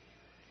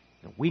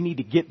 We need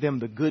to get them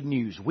the good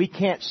news. We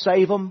can't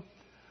save them,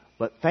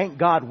 but thank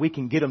God we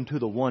can get them to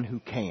the one who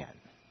can.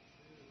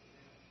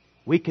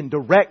 We can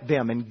direct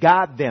them and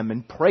guide them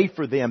and pray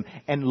for them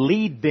and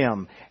lead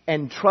them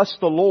and trust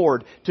the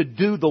Lord to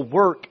do the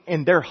work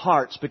in their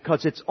hearts,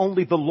 because it's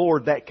only the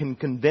Lord that can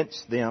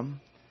convince them.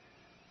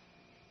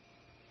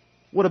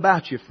 What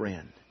about you,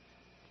 friend?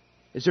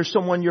 Is there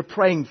someone you're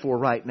praying for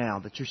right now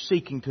that you're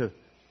seeking to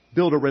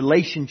build a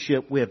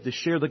relationship with, to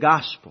share the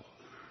gospel?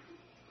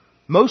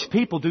 Most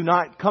people do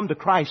not come to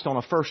Christ on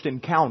a first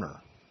encounter.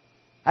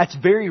 That's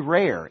very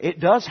rare. It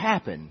does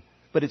happen,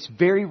 but it's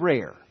very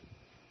rare.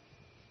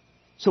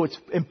 So it's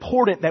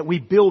important that we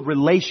build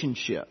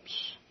relationships,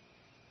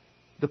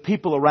 the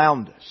people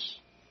around us.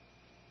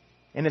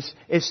 And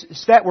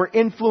it's that we're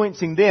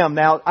influencing them.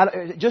 Now,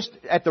 just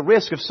at the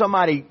risk of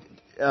somebody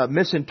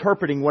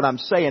misinterpreting what I'm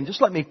saying,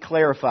 just let me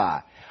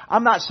clarify.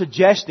 I'm not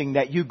suggesting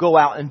that you go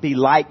out and be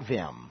like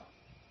them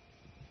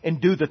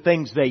and do the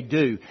things they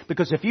do.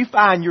 Because if you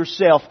find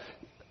yourself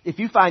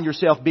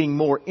being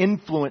more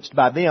influenced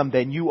by them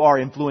than you are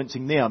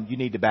influencing them, you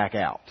need to back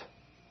out.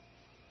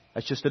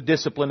 That's just a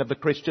discipline of the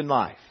Christian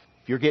life.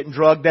 If you're getting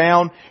drugged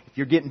down, if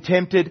you're getting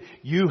tempted,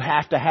 you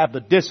have to have the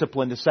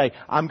discipline to say,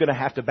 I'm going to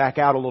have to back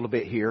out a little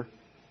bit here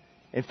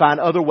and find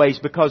other ways,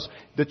 because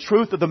the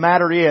truth of the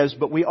matter is,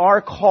 but we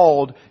are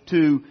called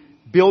to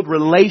build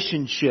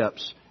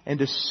relationships and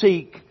to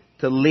seek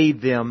to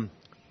lead them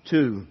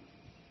to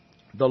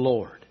the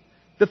Lord.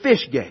 The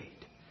fish gate.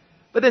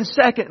 But then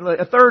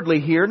thirdly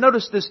here,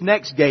 notice this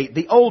next gate,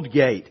 the old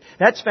gate.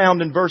 That's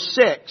found in verse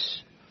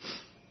 6.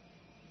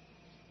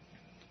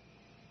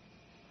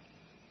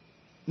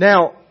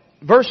 Now,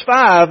 verse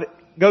 5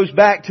 goes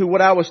back to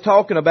what I was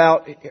talking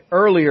about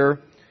earlier.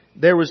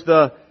 There was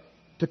the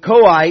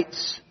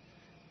Tekoites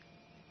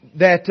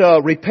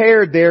that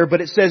repaired there,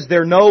 but it says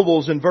their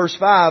nobles in verse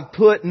 5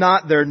 put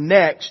not their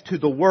necks to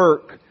the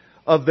work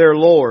of their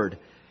Lord.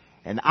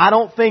 And I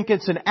don't think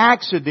it's an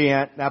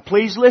accident. Now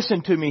please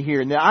listen to me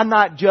here. Now I'm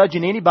not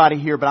judging anybody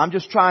here, but I'm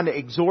just trying to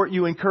exhort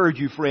you, encourage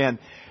you, friend.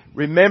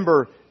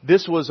 Remember,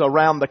 this was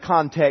around the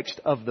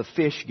context of the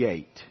fish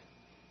gate.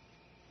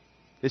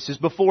 This is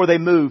before they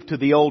moved to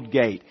the old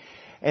gate.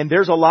 And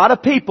there's a lot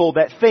of people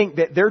that think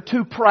that they're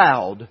too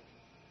proud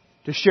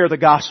to share the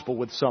gospel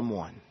with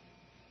someone.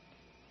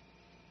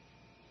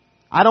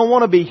 I don't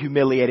want to be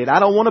humiliated. I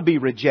don't want to be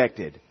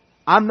rejected.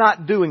 I'm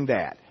not doing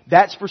that.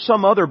 That's for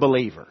some other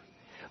believer.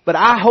 But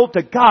I hope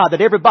to God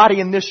that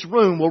everybody in this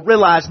room will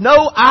realize,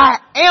 no, I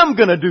am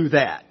going to do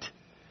that.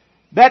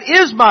 That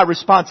is my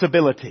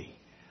responsibility.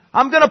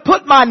 I'm going to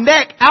put my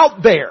neck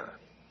out there.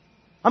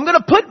 I'm going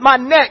to put my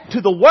neck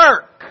to the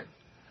work.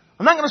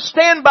 I'm not going to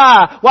stand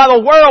by while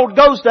the world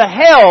goes to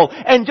hell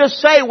and just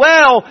say,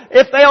 well,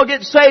 if they'll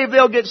get saved,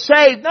 they'll get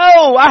saved.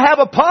 No, I have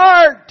a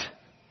part.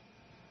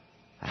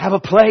 I have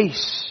a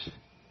place.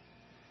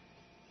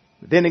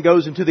 Then it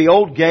goes into the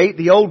old gate.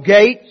 The old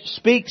gate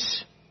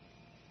speaks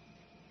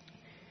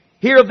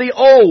here of the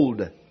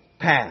old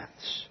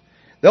paths.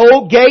 The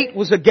old gate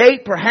was a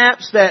gate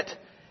perhaps that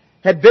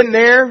had been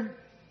there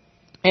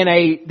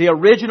in the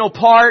original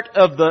part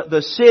of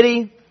the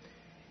city.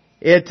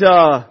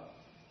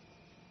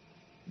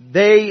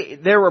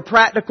 There were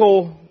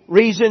practical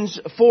reasons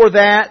for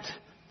that,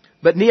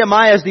 but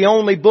Nehemiah is the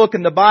only book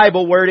in the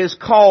Bible where it is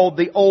called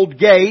the Old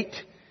Gate,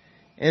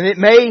 and it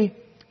may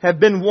have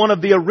been one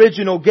of the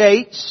original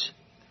gates,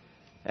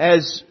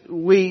 as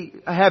we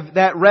have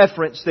that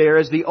reference there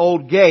as the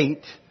Old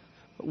Gate.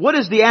 What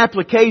is the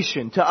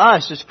application to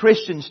us as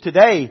Christians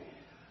today?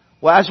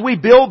 Well, as we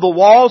build the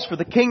walls for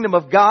the kingdom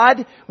of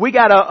God, we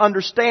got to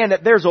understand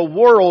that there's a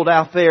world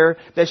out there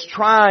that's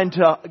trying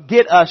to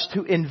get us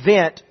to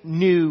invent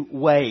new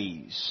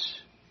ways.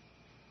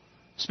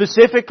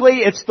 Specifically,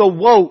 it's the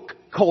woke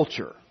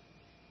culture.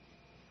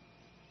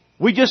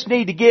 We just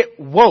need to get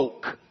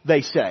woke,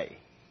 they say.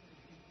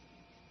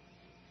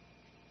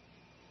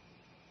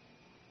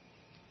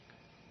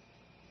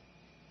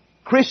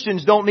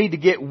 Christians don't need to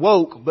get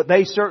woke, but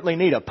they certainly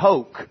need a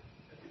poke.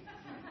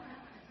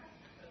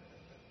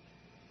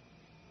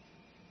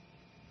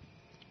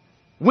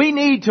 We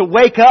need to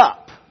wake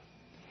up.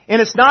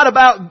 And it's not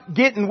about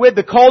getting with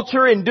the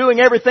culture and doing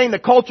everything the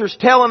culture's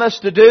telling us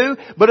to do,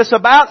 but it's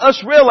about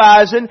us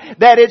realizing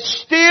that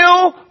it's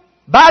still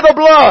by the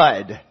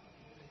blood.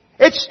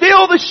 It's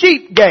still the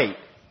sheep gate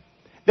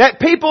that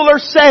people are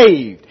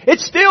saved.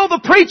 It's still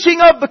the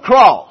preaching of the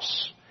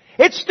cross.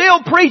 It's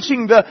still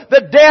preaching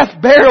the death,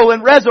 burial,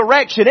 and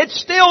resurrection. It's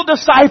still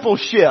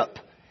discipleship.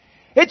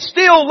 It's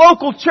still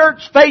local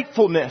church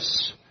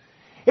faithfulness.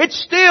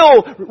 It's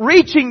still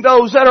reaching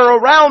those that are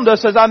around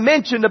us, as I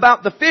mentioned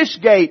about the fish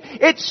gate.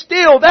 That's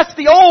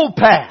the old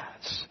paths.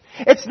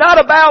 It's not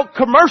about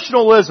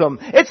commercialism.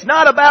 It's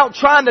not about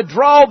trying to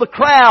draw the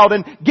crowd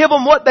and give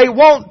them what they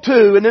want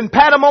to and then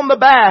pat them on the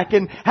back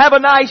and have a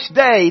nice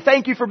day.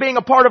 Thank you for being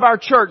a part of our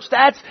church.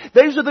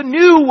 Those are the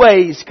new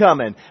ways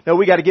coming. No,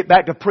 we got to get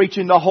back to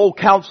preaching the whole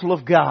counsel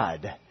of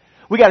God.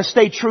 We got to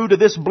stay true to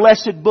this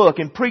blessed book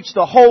and preach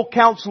the whole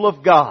counsel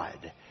of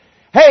God.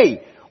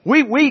 Hey,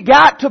 we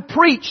got to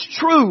preach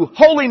true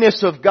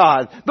holiness of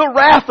God, the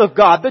wrath of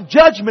God, the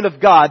judgment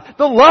of God,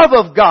 the love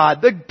of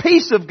God, the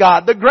peace of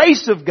God, the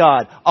grace of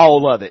God.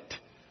 All of it.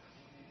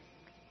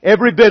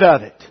 Every bit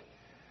of it.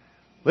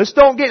 Let's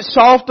don't get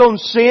soft on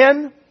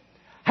sin.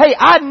 Hey,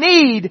 I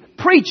need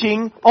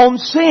preaching on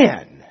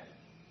sin.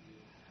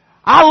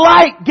 I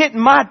like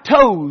getting my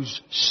toes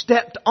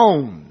stepped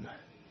on.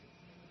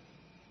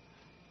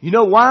 You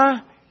know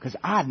why? Because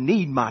I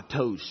need my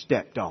toes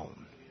stepped on.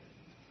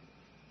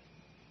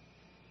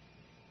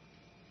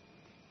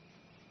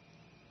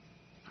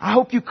 I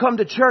hope you come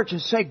to church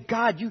and say,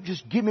 God, you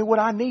just give me what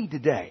I need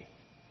today.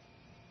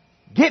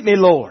 Get me,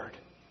 Lord.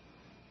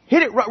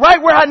 Hit it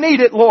right where I need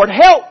it, Lord.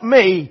 Help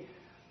me.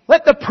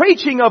 Let the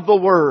preaching of the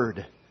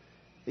Word,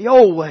 the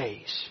old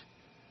ways.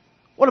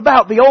 What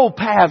about the old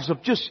paths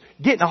of just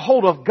getting a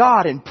hold of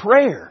God in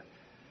prayer?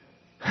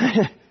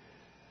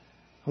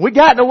 We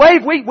got in a way,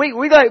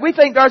 we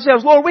think to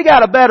ourselves, Lord, we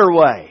got a better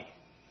way.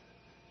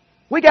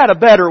 We got a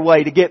better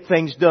way to get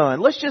things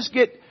done. Let's just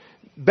get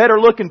better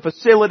looking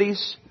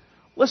facilities.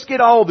 Let's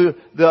get all the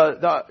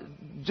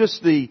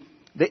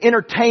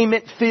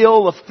entertainment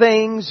feel of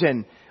things,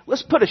 and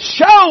let's put a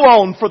show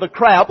on for the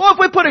crowd. Well, if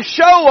we put a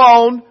show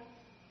on,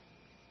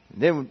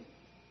 then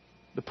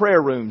the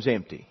prayer room's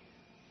empty.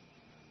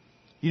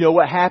 You know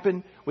what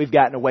happened? We've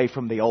gotten away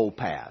from the old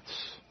paths.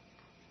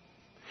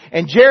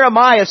 And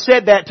Jeremiah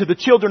said that to the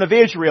children of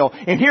Israel.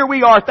 And here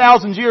we are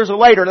thousands of years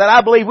later that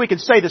I believe we can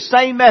say the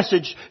same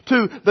message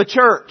to the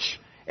church.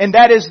 And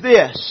that is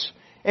this.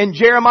 In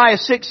Jeremiah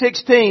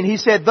 6:16, he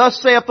said,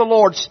 Thus saith the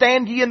Lord,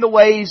 stand ye in the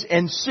ways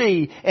and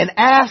see, and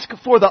ask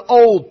for the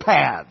old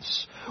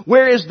paths.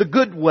 Where is the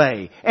good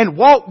way? And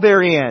walk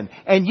therein,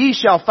 and ye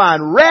shall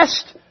find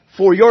rest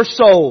for your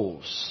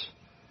souls.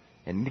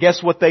 And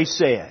guess what they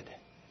said?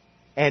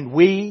 And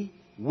we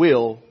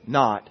will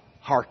not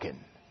hearken.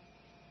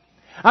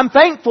 I'm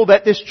thankful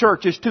that this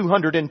church is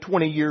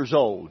 220 years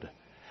old.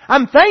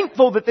 I'm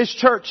thankful that this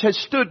church has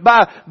stood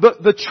by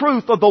the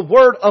truth of the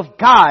Word of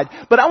God.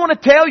 But I want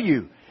to tell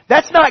you,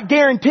 that's not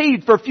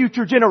guaranteed for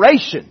future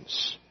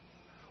generations.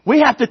 We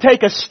have to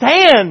take a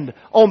stand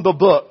on the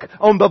book,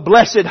 on the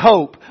blessed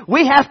hope.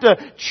 We have to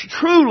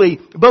truly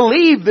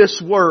believe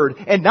this Word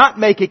and not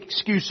make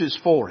excuses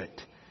for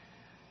it.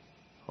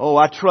 Oh,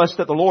 I trust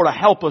that the Lord will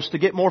help us to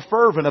get more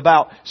fervent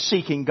about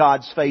seeking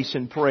God's face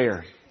in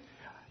prayer.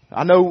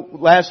 I know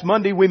last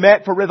Monday we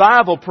met for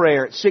revival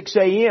prayer at 6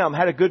 a.m.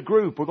 Had a good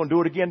group. We're going to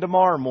do it again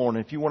tomorrow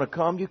morning. If you want to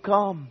come, you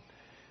come.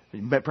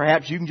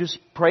 Perhaps you can just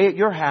pray at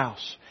your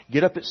house.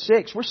 Get up at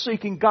 6. We're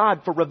seeking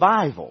God for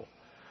revival.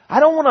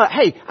 I don't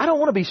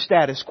want to be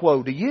status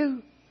quo. Do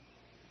you?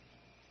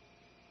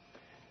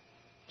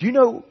 Do you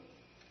know,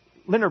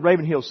 Leonard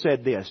Ravenhill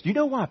said this, do you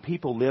know why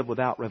people live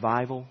without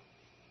revival?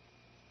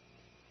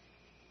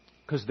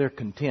 Because they're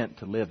content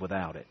to live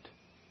without it.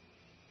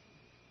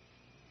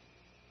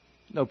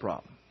 No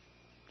problem.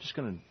 Just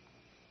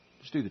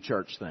do the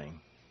church thing.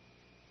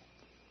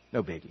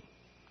 No biggie.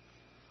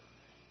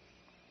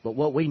 But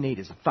what we need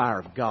is the fire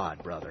of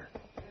God, brother.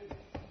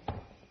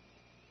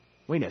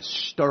 We need a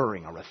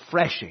stirring, a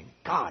refreshing.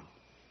 God,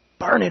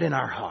 burn it in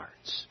our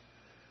hearts.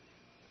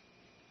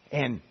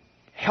 And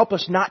help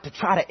us not to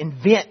try to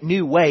invent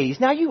new ways.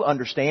 Now you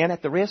understand,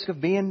 at the risk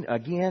of being,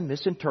 again,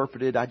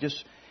 misinterpreted,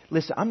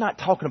 listen, I'm not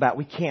talking about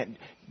we can't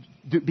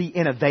be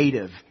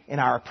innovative in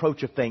our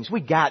approach of things. We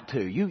got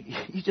to. You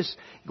just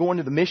go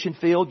into the mission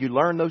field, you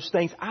learn those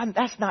things.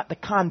 That's not the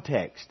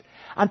context.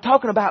 I'm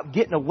talking about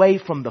getting away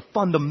from the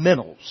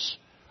fundamentals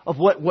of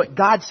what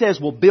God says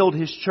will build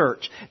His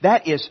church.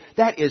 That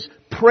is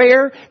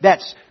prayer.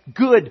 That's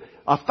good,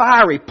 a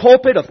fiery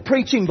pulpit of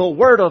preaching the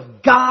Word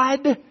of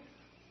God.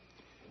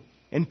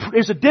 And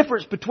there's a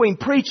difference between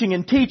preaching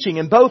and teaching,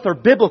 and both are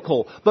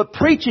biblical. But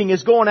preaching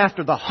is going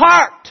after the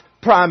heart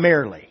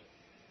primarily.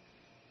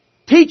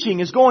 Teaching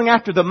is going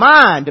after the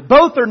mind.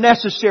 Both are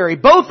necessary.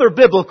 Both are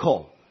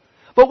biblical.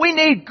 But we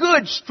need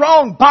good,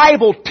 strong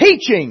Bible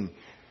teaching.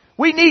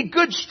 We need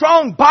good,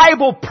 strong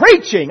Bible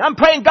preaching. I'm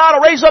praying God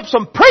will raise up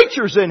some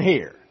preachers in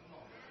here.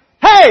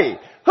 Hey,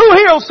 who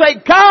here will say,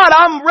 God,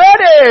 I'm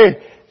ready.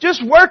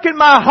 Just work in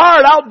my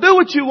heart. I'll do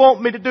what you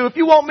want me to do. If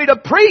you want me to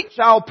preach,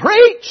 I'll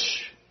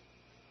preach.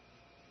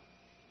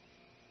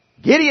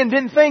 Gideon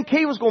didn't think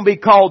he was going to be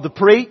called to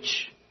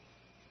preach.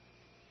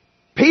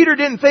 Peter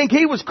didn't think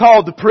he was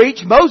called to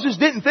preach. Moses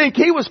didn't think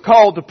he was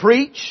called to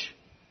preach.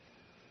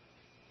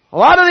 A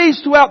lot of these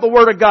throughout the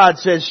Word of God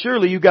says,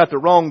 surely you got the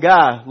wrong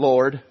guy,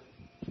 Lord.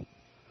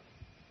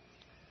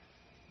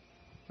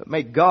 But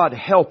may God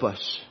help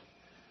us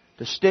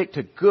to stick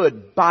to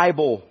good,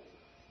 Bible,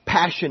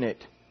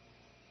 passionate,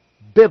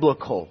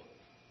 biblical,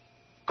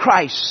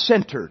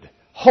 Christ-centered,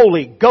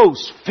 Holy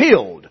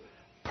Ghost-filled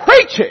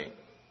preaching.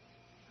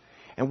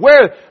 And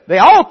where the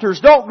altars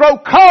don't grow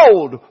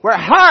cold, where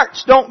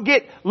hearts don't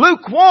get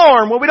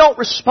lukewarm, where we don't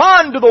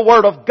respond to the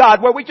Word of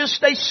God, where we just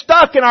stay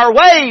stuck in our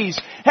ways.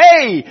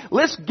 Hey,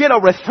 let's get a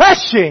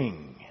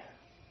refreshing.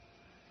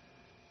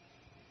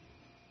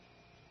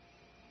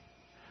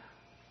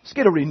 Let's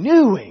get a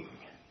renewing.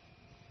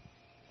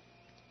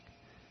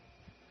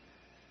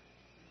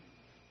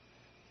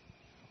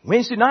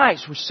 Wednesday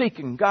nights we're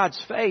seeking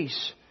God's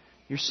face.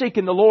 You're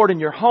seeking the Lord in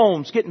your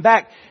homes, getting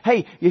back.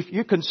 Hey, if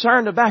you're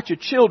concerned about your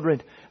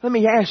children, let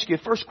me ask you,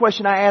 first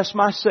question I ask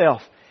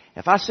myself,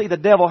 if I see the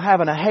devil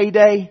having a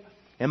heyday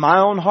in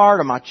my own heart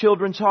or my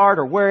children's heart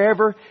or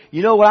wherever,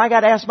 you know what I got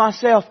to ask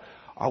myself?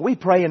 Are we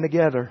praying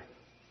together?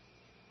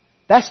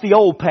 That's the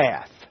old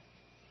path.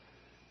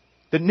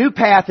 The new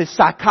path is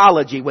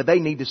psychology, where they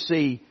need to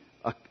see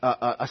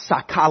a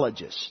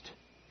psychologist.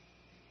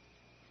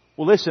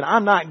 Well, listen,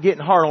 I'm not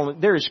getting hard on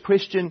it. There is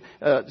Christian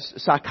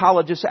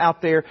psychologists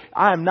out there.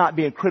 I am not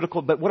being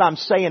critical, but what I'm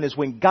saying is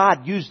when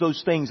God used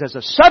those things as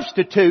a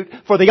substitute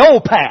for the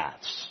old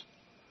paths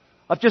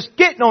of just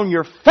getting on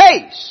your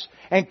face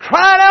and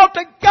crying out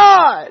to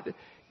God,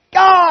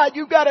 God,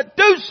 you got to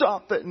do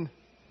something.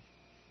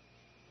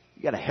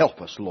 You got to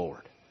help us,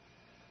 Lord.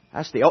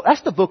 That's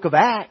the book of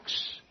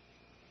Acts.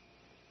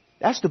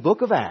 That's the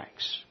book of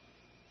Acts.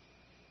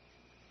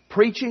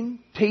 Preaching,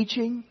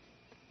 teaching,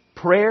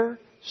 prayer,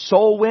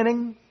 soul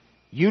winning,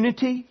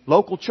 unity,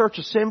 local church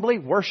assembly,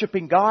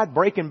 worshiping God,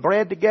 breaking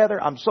bread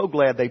together. I'm so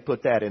glad they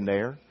put that in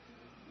there.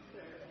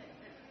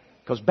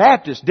 Because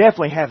Baptists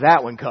definitely have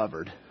that one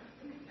covered.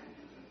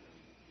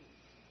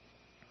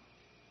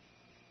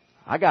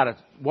 I got to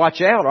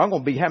watch out or I'm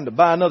going to be having to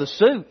buy another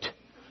suit.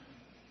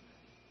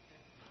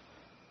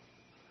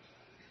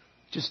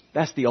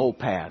 That's the old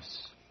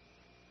paths.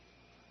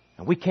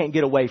 And we can't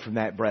get away from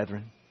that,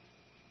 brethren.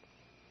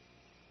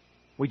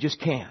 We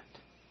just can't.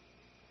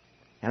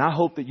 And I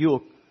hope that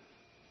you'll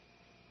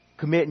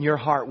commit in your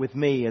heart with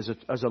me as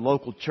a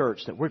local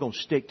church that we're going to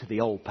stick to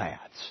the old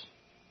paths.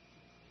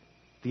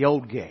 The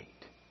old gate.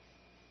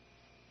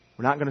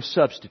 We're not going to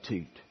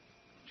substitute.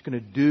 We're just going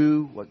to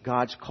do what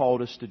God's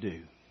called us to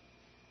do.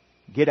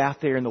 Get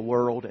out there in the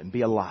world and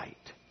be a light.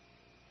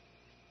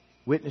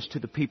 Witness to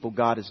the people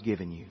God has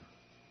given you.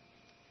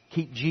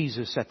 Keep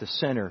Jesus at the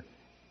center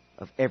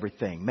of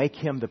everything. Make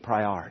Him the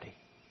priority.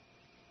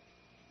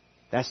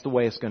 That's the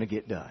way it's going to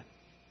get done.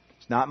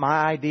 It's not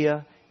my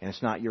idea, and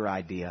it's not your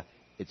idea.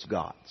 It's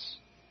God's.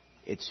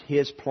 It's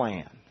His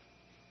plan.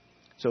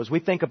 So as we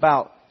think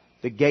about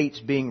the gates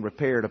being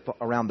repaired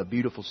around the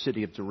beautiful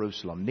city of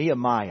Jerusalem,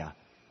 Nehemiah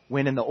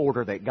went in the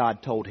order that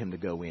God told him to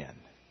go in.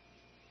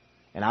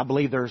 And I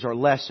believe those are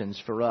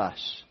lessons for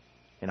us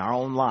in our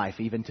own life,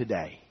 even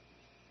today.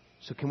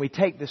 So can we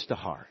take this to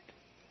heart?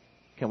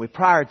 Can we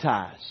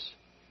prioritize?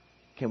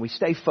 Can we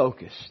stay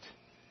focused?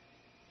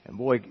 And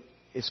boy,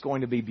 it's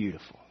going to be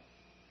beautiful.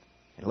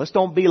 And let's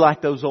don't be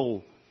like those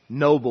old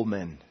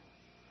noblemen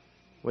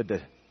with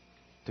the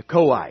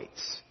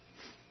Tekoites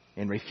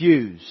and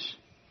refuse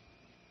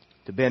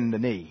to bend the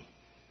knee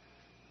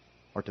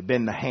or to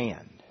bend the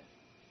hand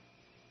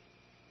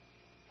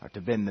or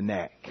to bend the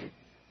neck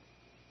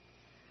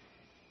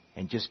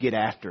and just get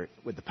after it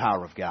with the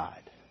power of God.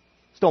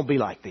 Let's don't be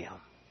like them.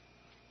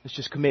 Let's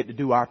just commit to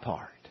do our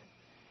part.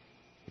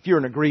 If you're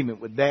in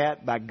agreement with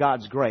that, by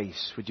God's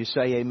grace, would you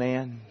say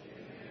amen?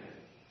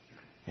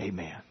 Amen.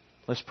 Amen.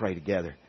 Let's pray together.